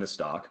 rally in this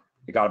stock.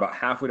 It got about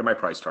halfway to my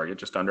price target,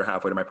 just under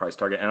halfway to my price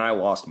target, and I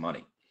lost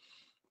money.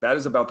 That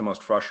is about the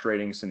most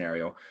frustrating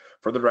scenario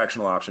for the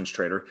directional options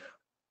trader.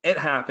 It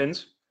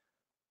happens.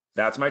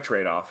 That's my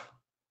trade-off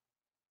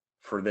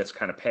for this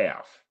kind of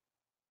payoff.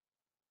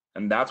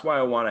 And that's why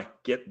I want to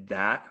get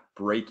that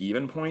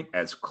break-even point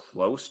as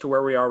close to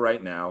where we are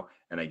right now,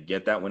 and I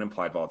get that when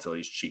implied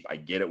volatility is cheap. I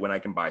get it when I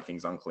can buy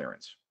things on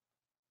clearance.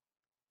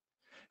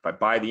 If I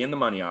buy the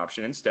in-the-money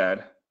option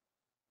instead,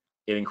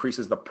 it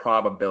increases the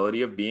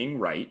probability of being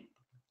right,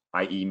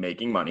 i.e.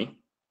 making money,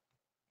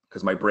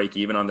 because my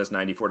break-even on this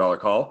 $94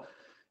 call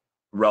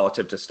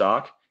relative to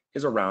stock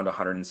is around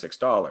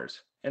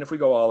 $106. And if we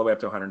go all the way up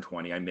to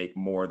 120, I make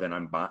more than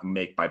I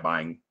make by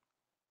buying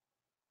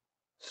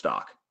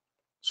stock.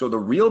 So the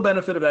real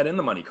benefit of that in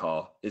the money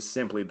call is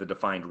simply the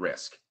defined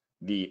risk.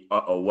 The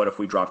what if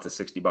we drop to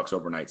 $60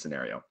 overnight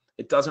scenario.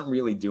 It doesn't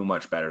really do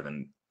much better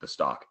than the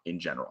stock in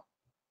general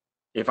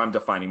if I'm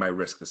defining my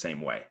risk the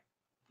same way.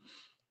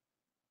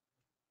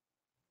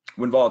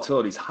 When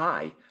volatility is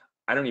high,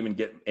 I don't even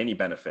get any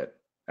benefit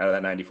out of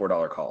that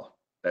 $94 call.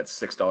 That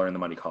 $6 in the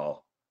money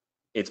call.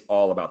 It's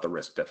all about the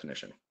risk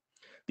definition.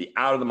 The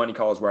out of the money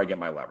call is where I get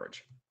my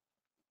leverage,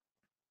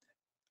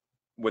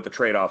 with the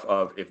trade-off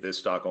of if this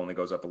stock only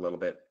goes up a little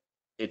bit,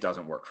 it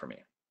doesn't work for me.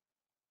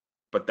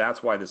 But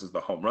that's why this is the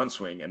home run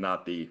swing and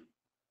not the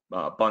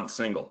bunt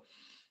single.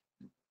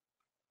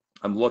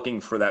 I'm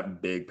looking for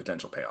that big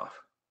potential payoff.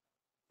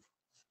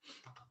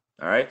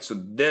 All right, so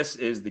this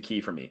is the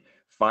key for me.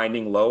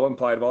 Finding low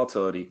implied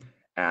volatility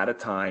at a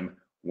time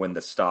when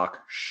the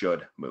stock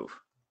should move.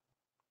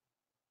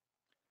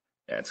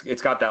 Yeah,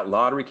 it's got that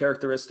lottery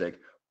characteristic,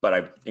 but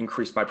I've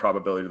increased my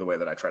probability the way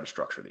that I try to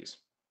structure these.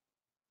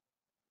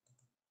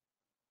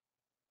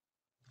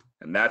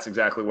 And that's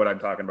exactly what I'm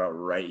talking about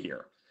right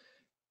here,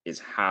 is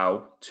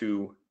how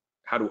do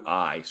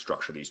I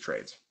structure these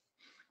trades.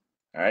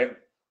 All right.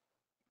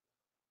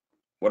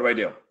 What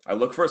do? I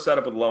look for a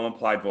setup with low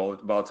implied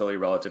volatility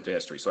relative to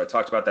history. So I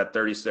talked about that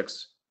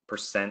 36%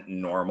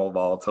 normal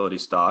volatility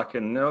stock,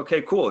 and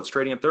okay, cool, it's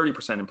trading at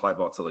 30% implied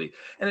volatility,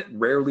 and it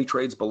rarely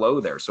trades below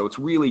there. So it's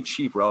really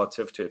cheap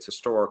relative to its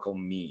historical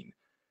mean,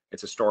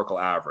 its historical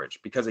average,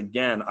 because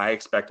again, I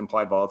expect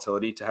implied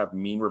volatility to have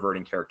mean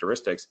reverting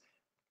characteristics.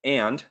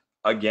 And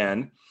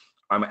again,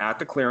 I'm at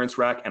the clearance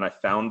rack and I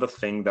found the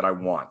thing that I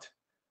want.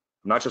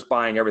 I'm not just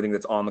buying everything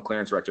that's on the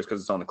clearance rack just because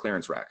it's on the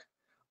clearance rack.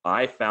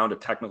 I found a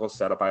technical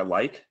setup I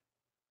like,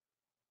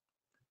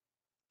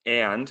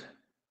 and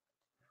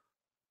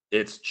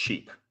it's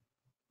cheap.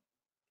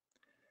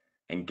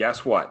 And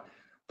guess what?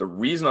 The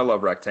reason I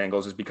love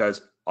rectangles is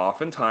because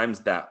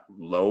oftentimes that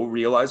low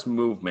realized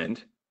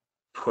movement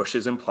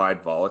pushes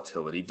implied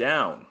volatility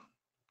down.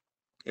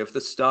 If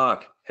the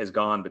stock has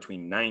gone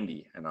between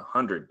 90 and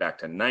 100, back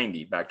to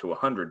 90, back to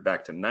 100,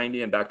 back to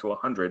 90, and back to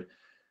 100,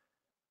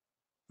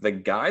 the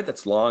guy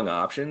that's long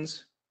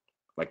options,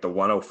 like the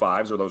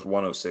 105s or those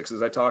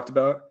 106s I talked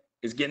about,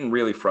 is getting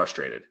really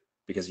frustrated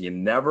because you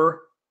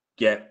never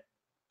get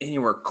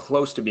anywhere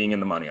close to being in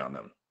the money on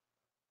them.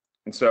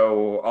 And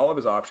so all of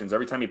his options,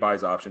 every time he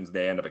buys options,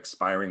 they end up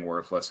expiring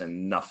worthless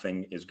and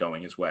nothing is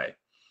going his way.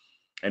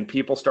 And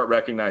people start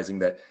recognizing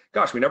that,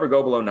 gosh, we never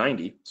go below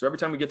 90. So every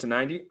time we get to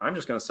 90, I'm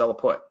just going to sell a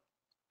put.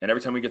 And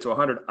every time we get to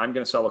 100, I'm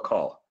going to sell a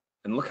call.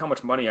 And look how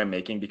much money I'm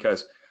making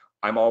because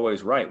I'm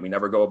always right. We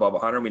never go above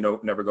 100. We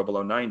never go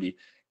below 90.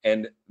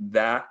 And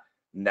that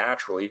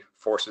naturally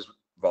forces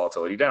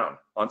volatility down.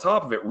 On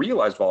top of it,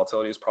 realized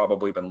volatility has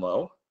probably been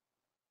low.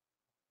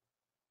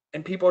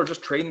 And people are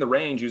just trading the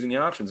range using the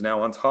options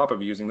now on top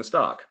of using the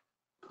stock.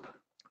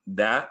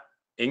 That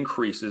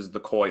increases the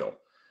coil,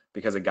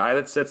 because a guy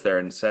that sits there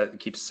and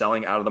keeps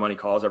selling out of the money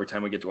calls every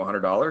time we get to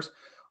 $100,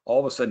 all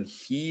of a sudden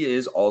he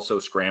is also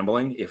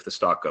scrambling if the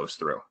stock goes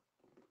through.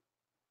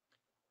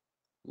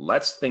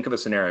 Let's think of a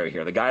scenario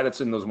here. The guy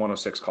that's in those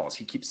 106 calls,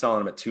 he keeps selling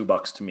them at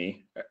 $2 to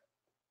me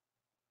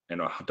and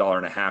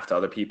 $1.50 to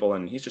other people,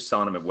 and he's just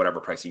selling them at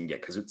whatever price he can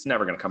get because it's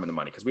never going to come in the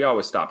money because we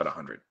always stop at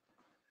 100.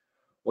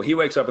 Well, he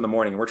wakes up in the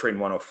morning and we're trading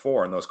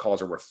 104 and those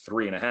calls are worth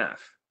 3.5. It's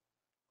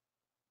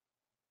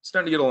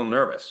starting to get a little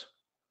nervous.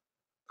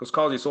 Those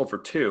calls he sold for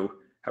 2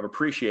 have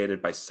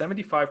appreciated by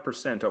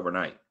 75%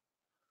 overnight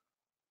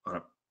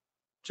on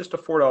just a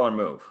 $4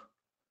 move.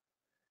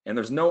 And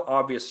there's no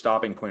obvious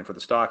stopping point for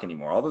the stock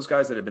anymore. All those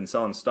guys that have been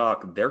selling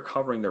stock, they're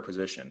covering their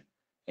position.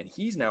 And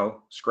he's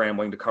now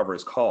scrambling to cover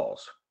his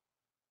calls.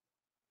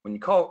 When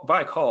you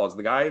buy calls,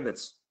 the guy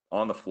that's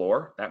on the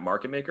floor, that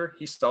market maker,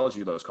 he sells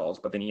you those calls,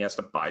 but then he has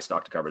to buy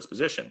stock to cover his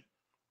position,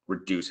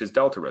 reduce his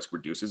delta risk,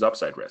 reduce his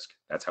upside risk.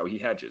 That's how he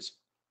hedges.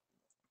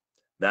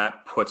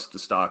 That puts the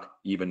stock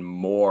even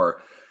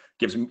more,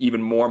 gives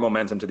even more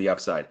momentum to the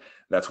upside.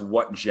 That's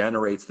what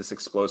generates this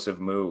explosive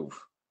move.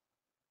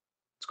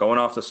 It's going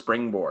off the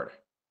springboard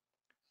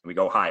and we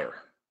go higher.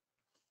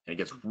 And it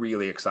gets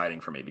really exciting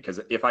for me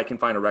because if I can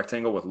find a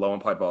rectangle with low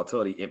implied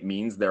volatility, it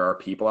means there are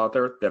people out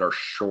there that are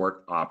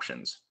short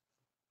options.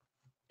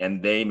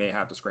 And they may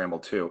have to scramble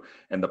too.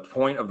 And the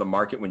point of the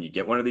market when you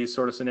get one of these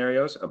sort of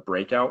scenarios, a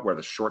breakout where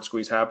the short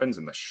squeeze happens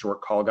and the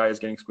short call guy is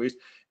getting squeezed,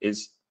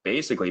 is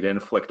basically to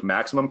inflict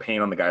maximum pain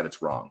on the guy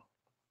that's wrong.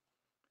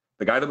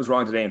 The guy that was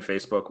wrong today in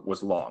Facebook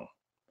was long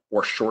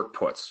or short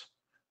puts.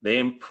 They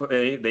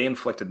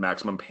inflicted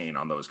maximum pain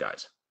on those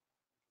guys.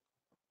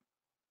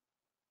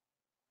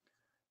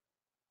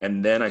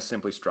 And then I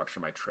simply structure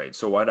my trade.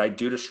 So what I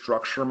do to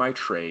structure my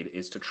trade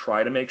is to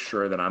try to make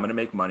sure that I'm going to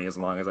make money as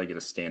long as I get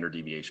a standard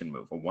deviation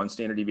move. A 1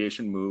 standard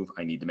deviation move,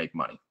 I need to make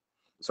money.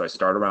 So I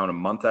start around a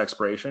month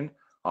expiration,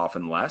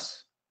 often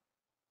less,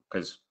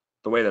 because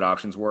the way that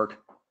options work,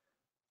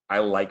 I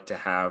like to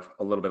have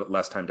a little bit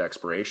less time to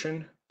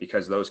expiration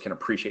because those can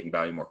appreciate in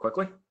value more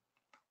quickly.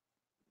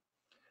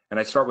 And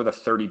I start with a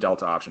 30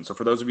 delta option. So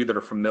for those of you that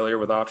are familiar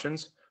with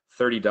options,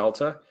 30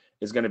 delta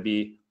is going to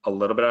be a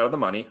little bit out of the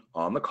money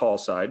on the call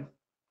side.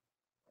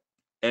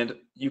 And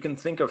you can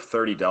think of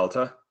 30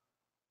 delta,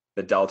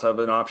 the delta of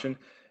an option,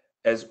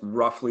 as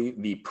roughly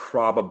the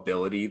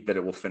probability that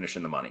it will finish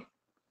in the money.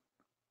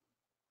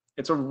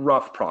 It's a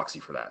rough proxy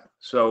for that.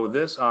 So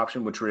this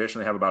option would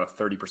traditionally have about a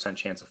 30%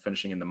 chance of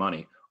finishing in the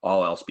money,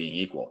 all else being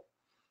equal.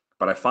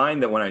 But I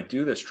find that when I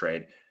do this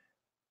trade,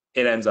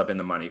 it ends up in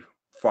the money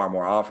far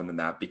more often than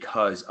that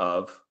because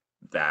of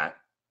that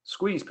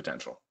squeeze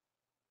potential.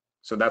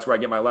 So that's where I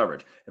get my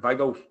leverage. If I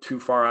go too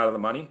far out of the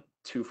money,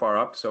 too far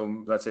up,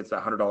 so let's say it's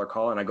that $100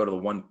 call and I go to the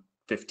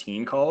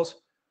 115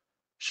 calls,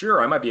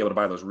 sure, I might be able to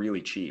buy those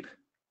really cheap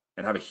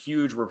and have a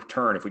huge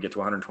return if we get to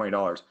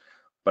 $120.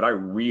 But I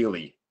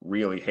really,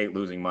 really hate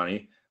losing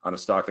money on a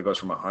stock that goes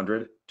from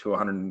 100 to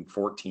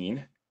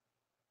 114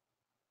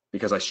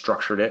 because I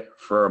structured it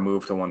for a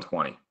move to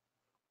 120.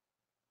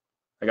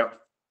 I got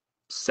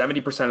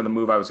 70% of the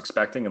move I was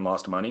expecting and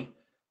lost money.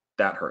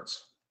 That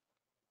hurts.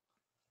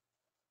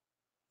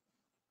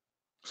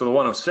 So the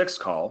 106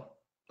 call,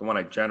 the one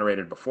I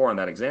generated before in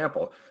that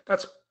example,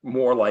 that's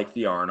more like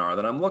the R&R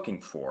that I'm looking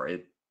for.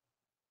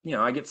 you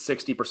know, I get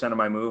 60% of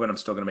my move and I'm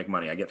still going to make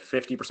money. I get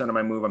 50% of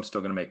my move, I'm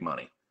still going to make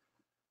money.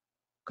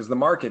 Because the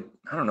market,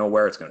 I don't know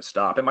where it's going to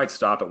stop. It might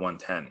stop at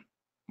 110,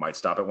 might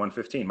stop at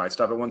 115, might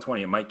stop at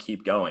 120. It might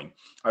keep going.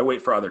 I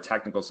wait for other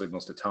technical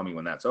signals to tell me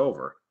when that's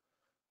over.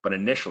 But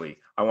initially,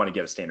 I want to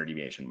get a standard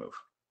deviation move.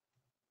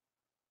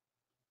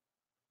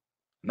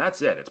 And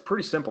that's it. It's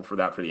pretty simple for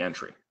that for the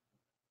entry.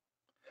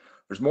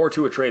 There's more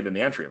to a trade than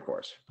the entry, of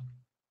course.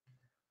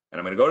 And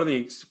I'm going to go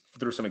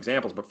through some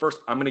examples, but first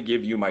I'm going to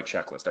give you my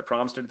checklist. I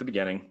promised it at the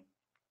beginning.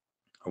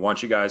 I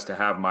want you guys to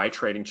have my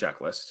trading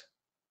checklist.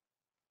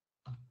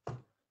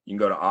 You can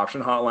go to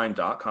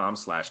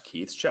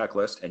optionhotline.com/Keith's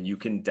checklist and you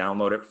can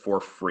download it for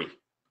free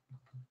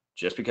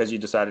just because you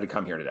decided to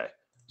come here today.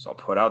 So I'll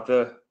put out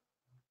the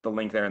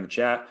link there in the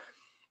chat.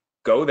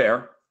 Go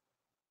there,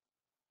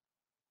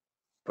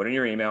 put in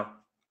your email.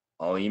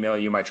 I'll email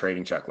you my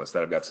trading checklist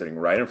that I've got sitting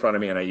right in front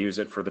of me, and I use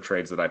it for the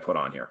trades that I put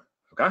on here.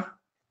 Okay?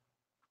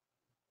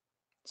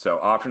 So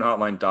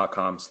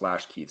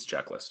optionhotline.com/Keith's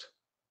checklist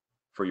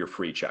for your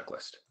free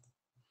checklist.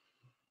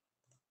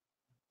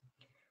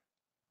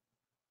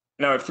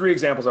 Now, I have 3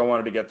 examples I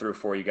wanted to get through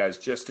for you guys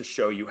just to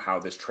show you how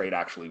this trade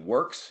actually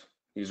works.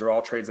 These are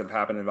all trades that have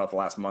happened in about the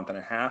last month and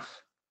a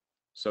half.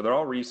 So they're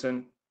all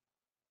recent.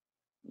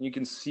 You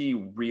can see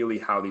really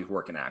how these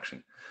work in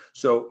action.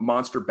 So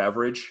Monster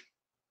Beverage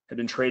had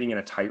been trading in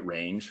a tight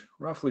range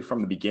roughly from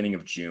the beginning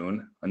of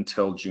June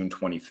until June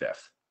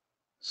 25th.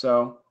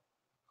 So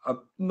a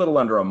little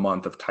under a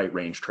month of tight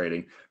range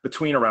trading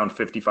between around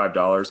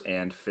 $55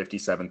 and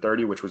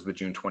 $57.30, which was the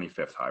June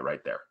 25th high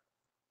right there.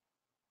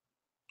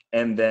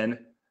 And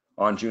then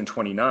on June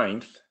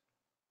 29th,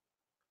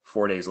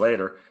 4 days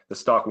later, the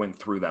stock went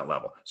through that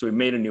level. So we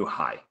made a new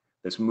high.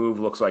 This move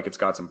looks like it's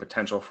got some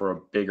potential for a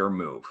bigger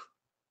move.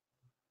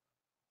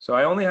 So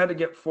I only had to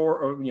get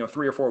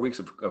 3 or 4 weeks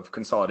of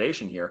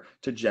consolidation here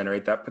to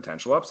generate that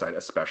potential upside,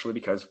 especially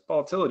because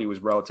volatility was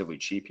relatively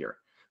cheap here.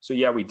 So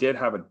yeah, we did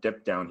have a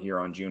dip down here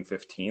on June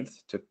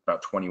 15th to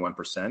about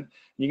 21%.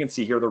 You can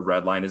see here the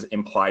red line is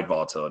implied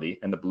volatility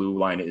and the blue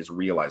line is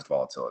realized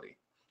volatility.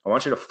 I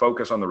want you to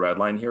focus on the red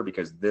line here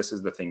because this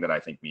is the thing that I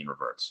think mean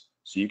reverts.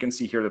 So you can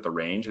see here that the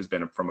range has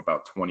been from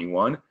about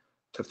 21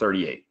 to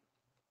 38.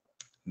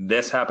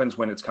 This happens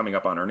when it's coming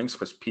up on earnings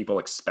because people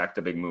expect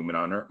a big move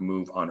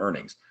on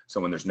earnings.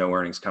 So when there's no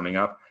earnings coming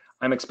up,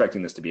 I'm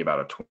expecting this to be about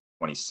a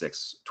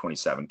 26,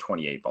 27,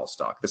 28 vol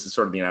stock. This is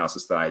sort of the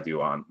analysis that I do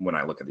on when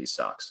I look at these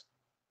stocks.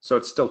 So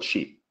it's still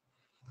cheap.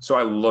 So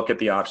I look at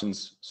the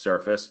options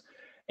surface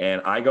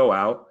and I go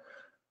out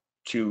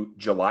to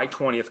July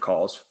 20th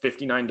calls,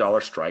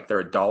 $59 strike.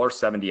 They're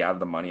 $1.70 out of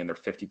the money and they're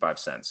 55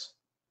 cents.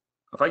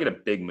 If I get a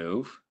big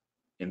move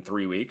in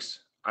 3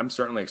 weeks, I'm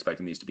certainly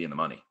expecting these to be in the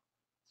money.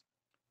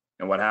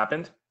 And what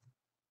happened?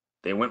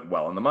 They went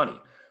well in the money.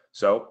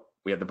 So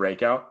we had the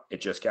breakout. It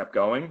just kept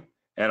going.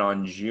 And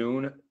on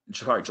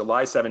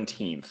July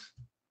 17th,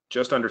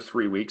 just under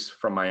 3 weeks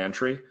from my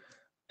entry,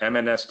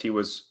 MNST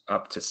was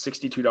up to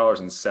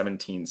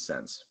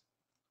 $62.17.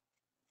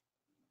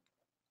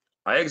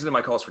 I exited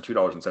my calls for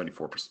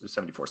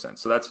 $2.74.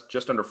 So that's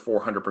just under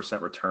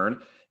 400%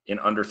 return in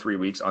under 3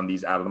 weeks on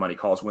these out of the money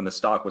calls when the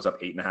stock was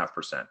up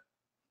 8.5%.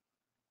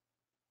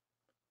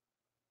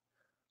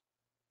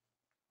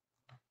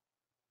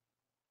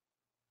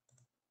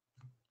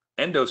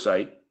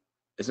 Endocyte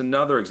is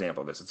another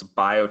example of this. It's a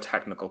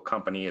biotechnical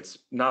company. It's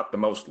not the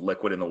most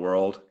liquid in the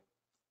world.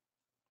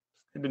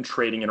 They've been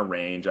trading in a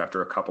range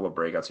after a couple of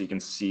breakouts. So you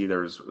can see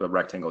there's a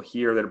rectangle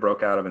here that it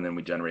broke out of, and then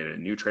we generated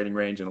a new trading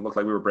range. And it looked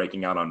like we were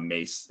breaking out on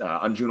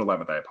June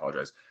 11th, I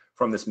apologize,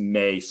 from this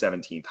May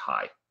 17th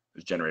high. It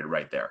was generated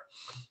right there.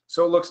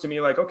 So it looks to me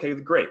like, okay,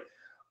 great.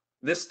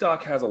 This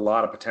stock has a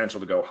lot of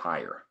potential to go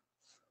higher.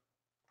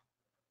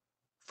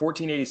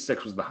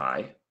 1486 was the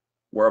high.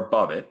 We're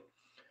above it.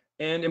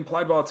 And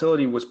implied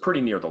volatility was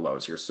pretty near the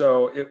lows here.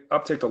 So it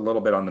upticked a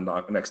little bit on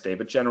the next day,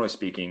 but generally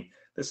speaking,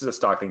 this is a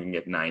stock that can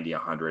get 90,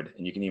 100,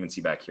 and you can even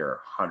see back here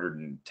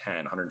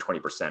 110,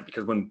 120%,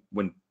 because when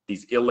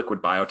these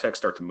illiquid biotechs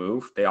start to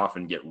move, they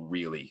often get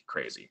really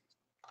crazy.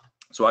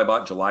 So I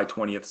bought July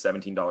 20th,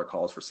 $17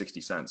 calls for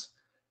 60 cents.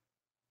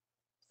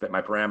 Fit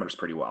my parameters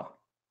pretty well.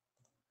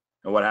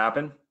 And what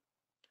happened?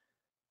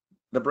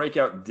 The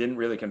breakout didn't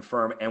really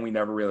confirm, and we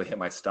never really hit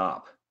my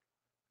stop.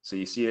 So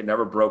you see it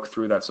never broke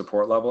through that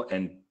support level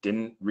and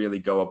didn't really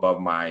go above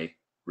my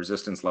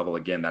resistance level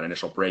again, that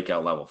initial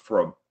breakout level,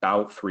 for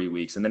about 3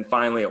 weeks. And then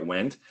finally it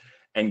went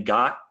and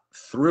got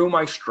through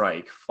my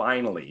strike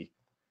finally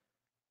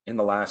in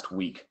the last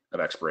week of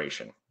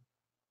expiration.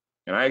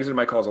 And I exited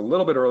my calls a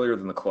little bit earlier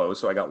than the close,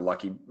 so I got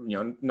lucky,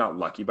 not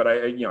lucky, but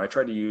I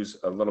tried to use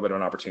a little bit of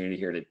an opportunity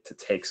here to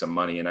take some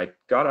money, and I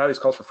got out of these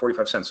calls for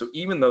 45 cents. So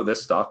even though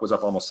this stock was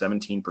up almost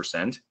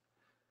 17%,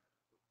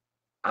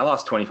 I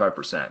lost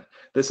 25%.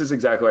 This is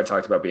exactly what I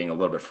talked about being a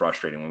little bit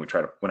frustrating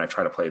when I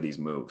try to play these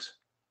moves.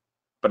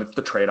 But it's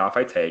the trade-off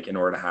I take in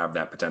order to have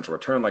that potential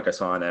return, like I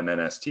saw in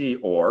MNST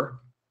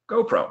or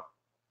GoPro.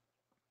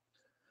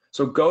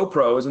 So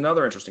GoPro is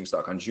another interesting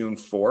stock. On June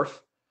 4th,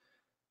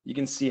 you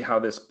can see how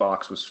this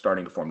box was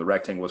starting to form. The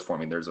rectangle was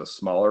forming. There's a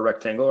smaller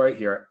rectangle right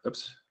here,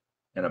 oops,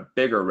 and a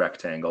bigger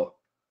rectangle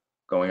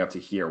going up to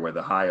here where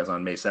the high is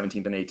on May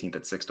 17th and 18th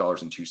at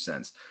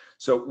 $6.02.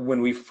 So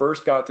when we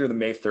first got through the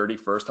May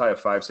 31st high of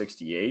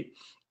 568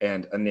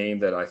 and a name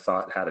that I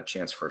thought had a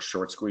chance for a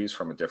short squeeze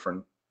from a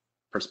different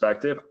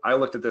perspective, I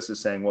looked at this as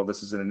saying, well,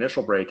 this is an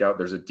initial breakout.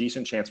 There's a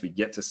decent chance we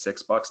get to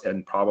 $6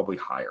 and probably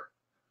higher.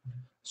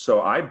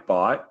 So I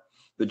bought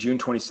the June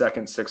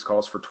 22nd 6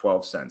 calls for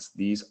 12 cents.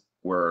 These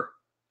were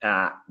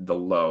at the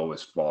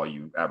lowest vol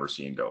you ever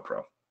see in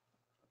GoPro.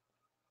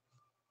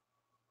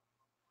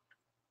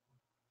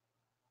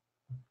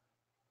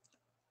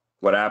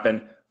 What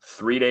happened?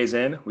 3 days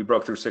in, we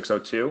broke through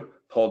 602,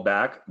 pulled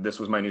back. This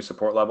was my new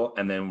support level,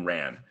 and then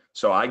ran.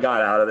 So I got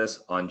out of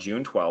this on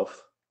June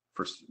 12th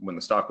for when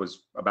the stock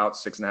was about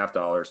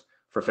 $6.50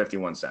 for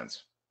 51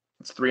 cents.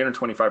 It's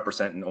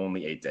 325% in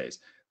only 8 days.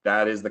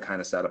 That is the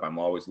kind of setup I'm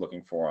always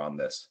looking for on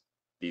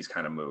these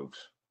kind of moves.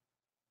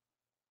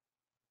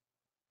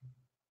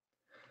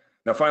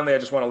 Now, finally, I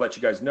just want to let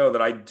you guys know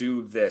that I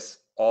do this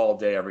all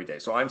day, every day.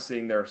 So I'm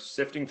sitting there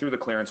sifting through the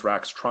clearance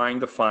racks, trying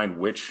to find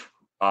which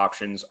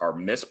options are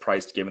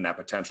mispriced given that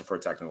potential for a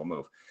technical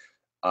move.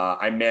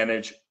 I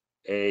manage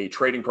a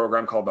trading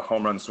program called the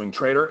Home Run Swing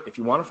Trader. If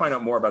you want to find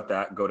out more about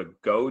that, go to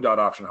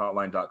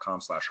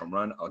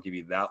go.optionhotline.com/home-run. I'll give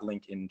you that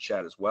link in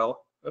chat as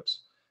well.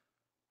 Oops.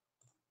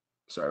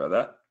 Sorry about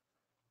that.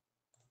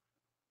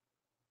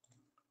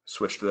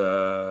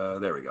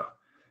 There we go.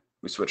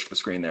 We switched the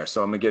screen there.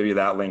 So I'm gonna give you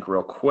that link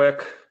real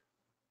quick.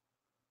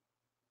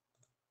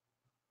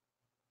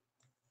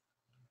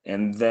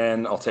 And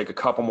then I'll take a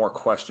couple more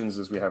questions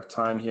as we have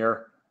time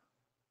here.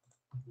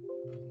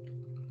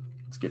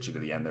 Let's get you to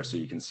the end there so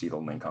you can see the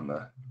link on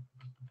the,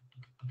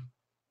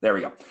 there we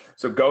go.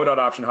 So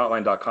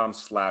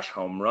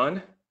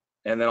go.optionhotline.com/home-run.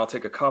 And then I'll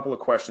take a couple of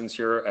questions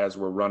here as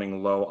we're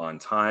running low on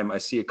time. I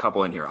see a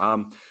couple in here.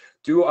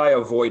 Do I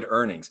avoid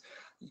earnings?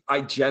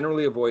 I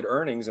generally avoid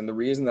earnings, and the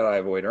reason that I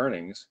avoid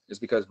earnings is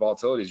because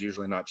volatility is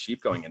usually not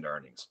cheap going into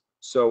earnings.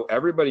 So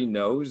everybody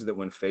knows that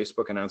when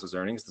Facebook announces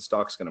earnings, the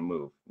stock's going to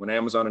move. When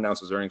Amazon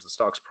announces earnings, the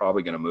stock's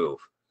probably going to move.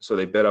 So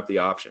they bid up the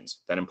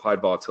options. That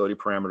implied volatility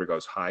parameter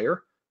goes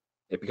higher.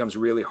 It becomes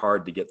really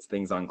hard to get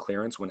things on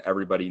clearance when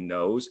everybody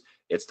knows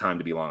it's time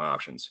to be long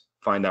options.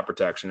 Find that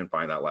protection and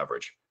find that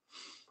leverage.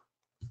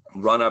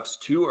 Run-ups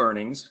to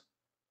earnings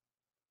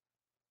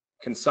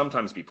can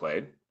sometimes be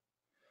played.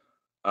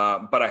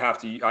 But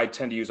I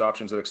tend to use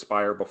options that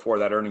expire before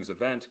that earnings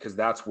event because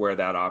that's where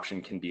that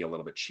option can be a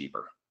little bit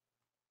cheaper.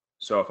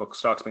 So if a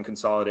stock's been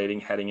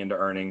consolidating heading into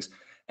earnings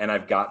and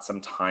I've got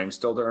some time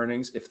still to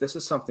earnings, if this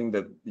is something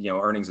that,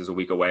 earnings is a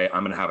week away,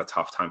 I'm going to have a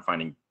tough time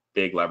finding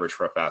big leverage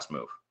for a fast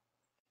move.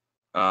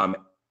 And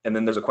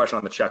then there's a question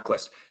on the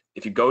checklist.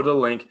 If you go to the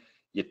link,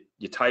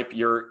 you type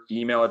your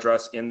email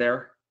address in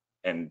there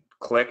and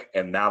click,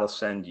 and that'll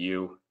send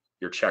you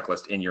your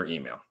checklist in your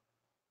email.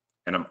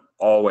 And I'm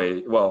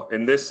always, well,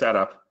 in this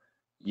setup,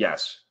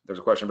 yes, there's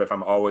a question, but if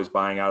I'm always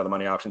buying out of the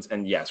money options,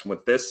 and yes,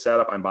 with this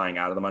setup, I'm buying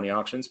out of the money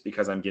options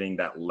because I'm getting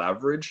that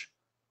leverage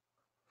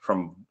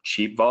from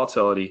cheap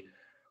volatility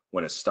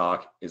when a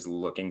stock is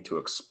looking to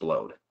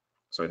explode.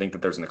 So I think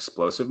that there's an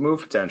explosive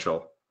move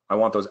potential. I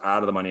want those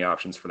out of the money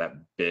options for that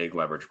big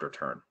leveraged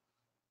return.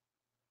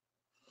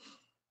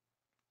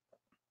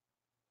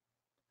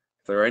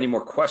 If there are any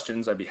more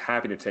questions, I'd be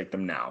happy to take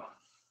them now.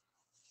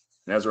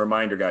 And as a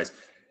reminder, guys,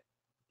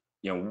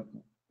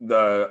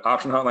 the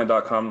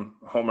optionhotline.com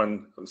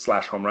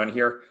home-run/home-run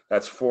here,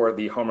 that's for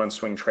the home run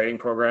swing trading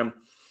program.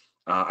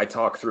 I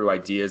talk through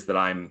ideas that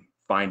I'm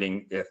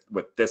finding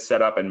with this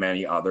setup and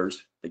many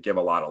others that give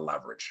a lot of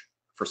leverage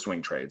for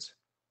swing trades.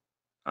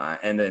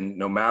 And then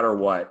no matter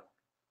what,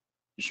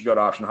 you should go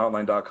to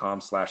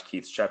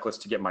optionhotline.com/Keith's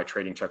checklist to get my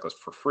trading checklist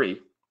for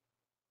free.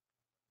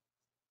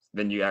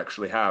 Then you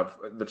actually have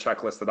the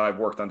checklist that I've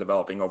worked on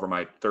developing over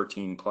my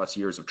 13 plus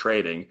years of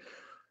trading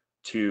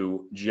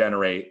to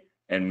generate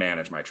and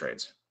manage my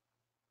trades.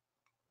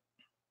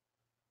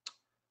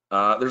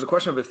 There's a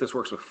question of if this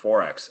works with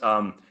Forex.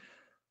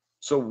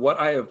 So what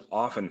I have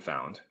often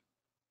found,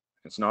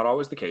 it's not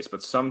always the case,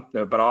 but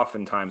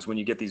oftentimes when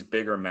you get these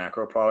bigger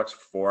macro products,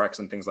 Forex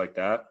and things like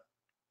that,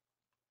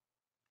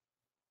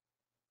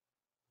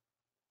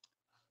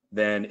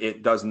 then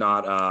it doesn't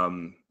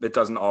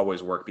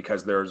always work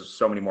because there's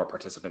so many more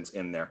participants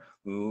in there.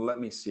 Let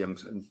me see, I'm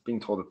being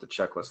told that the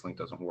checklist link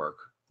doesn't work.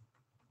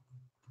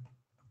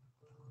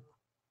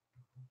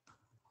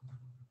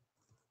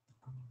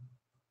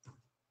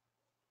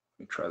 Let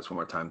me try this one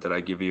more time. Did I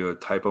give you a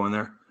typo in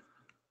there?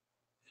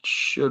 It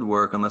should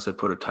work unless I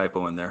put a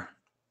typo in there.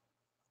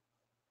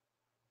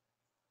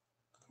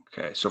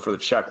 Okay, so for the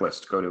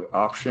checklist, go to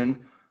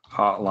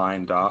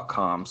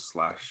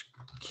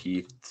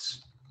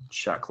optionhotline.com/Keith's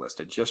checklist.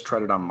 I just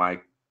tried it on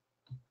my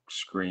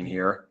screen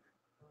here.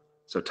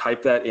 So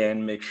type that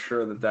in, make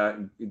sure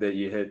that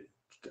you hit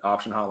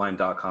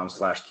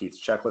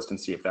optionhotline.com/Keith's checklist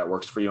and see if that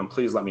works for you. And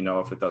please let me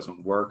know if it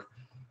doesn't work.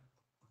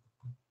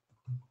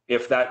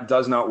 If that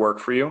does not work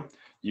for you,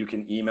 you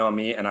can email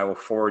me and I will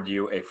forward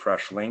you a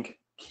fresh link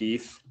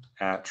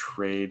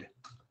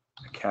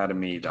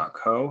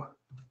keith@tradeacademy.co.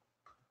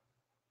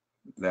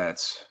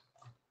 That's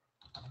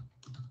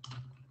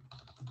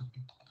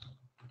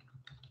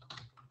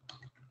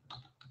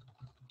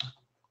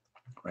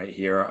right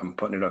here. I'm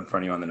putting it in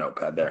front of you on the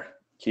notepad there.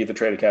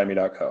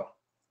 keith@tradeacademy.co.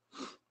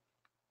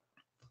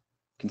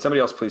 Can somebody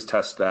else please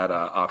test that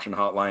option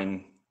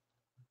hotline,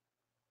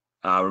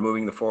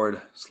 removing the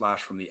 /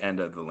 from the end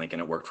of the link,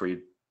 and it worked for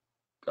you?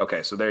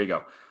 Okay, so there you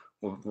go.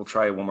 We'll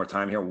try it one more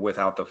time here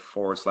without the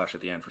 / at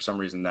the end. For some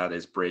reason, that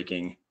is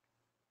breaking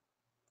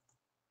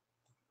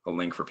the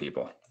link for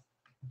people.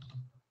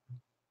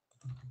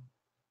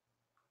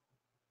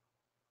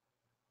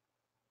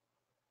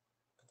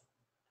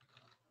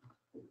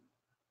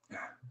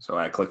 So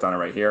I clicked on it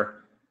right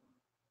here.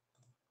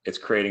 It's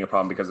creating a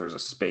problem because there's a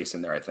space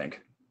in there, I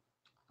think.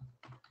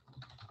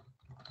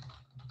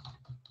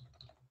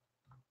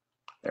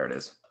 There it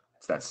is.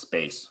 It's that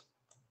space.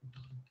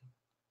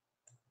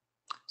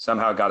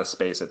 Somehow got a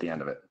space at the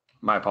end of it.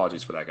 My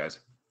apologies for that, guys.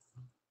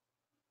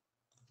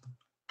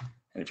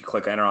 And if you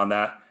click enter on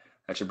that,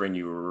 that should bring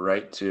you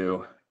right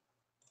to,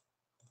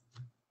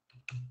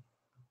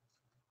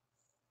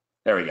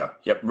 there we go.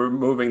 Yep,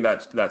 removing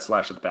that /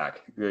 at the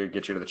back.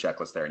 Get you to the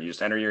checklist there. And you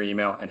just enter your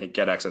email and hit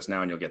get access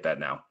now, and you'll get that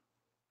now.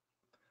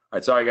 All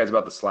right, sorry guys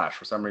about the /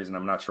 For some reason,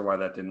 I'm not sure why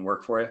that didn't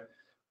work for you,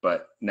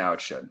 but now it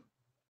should.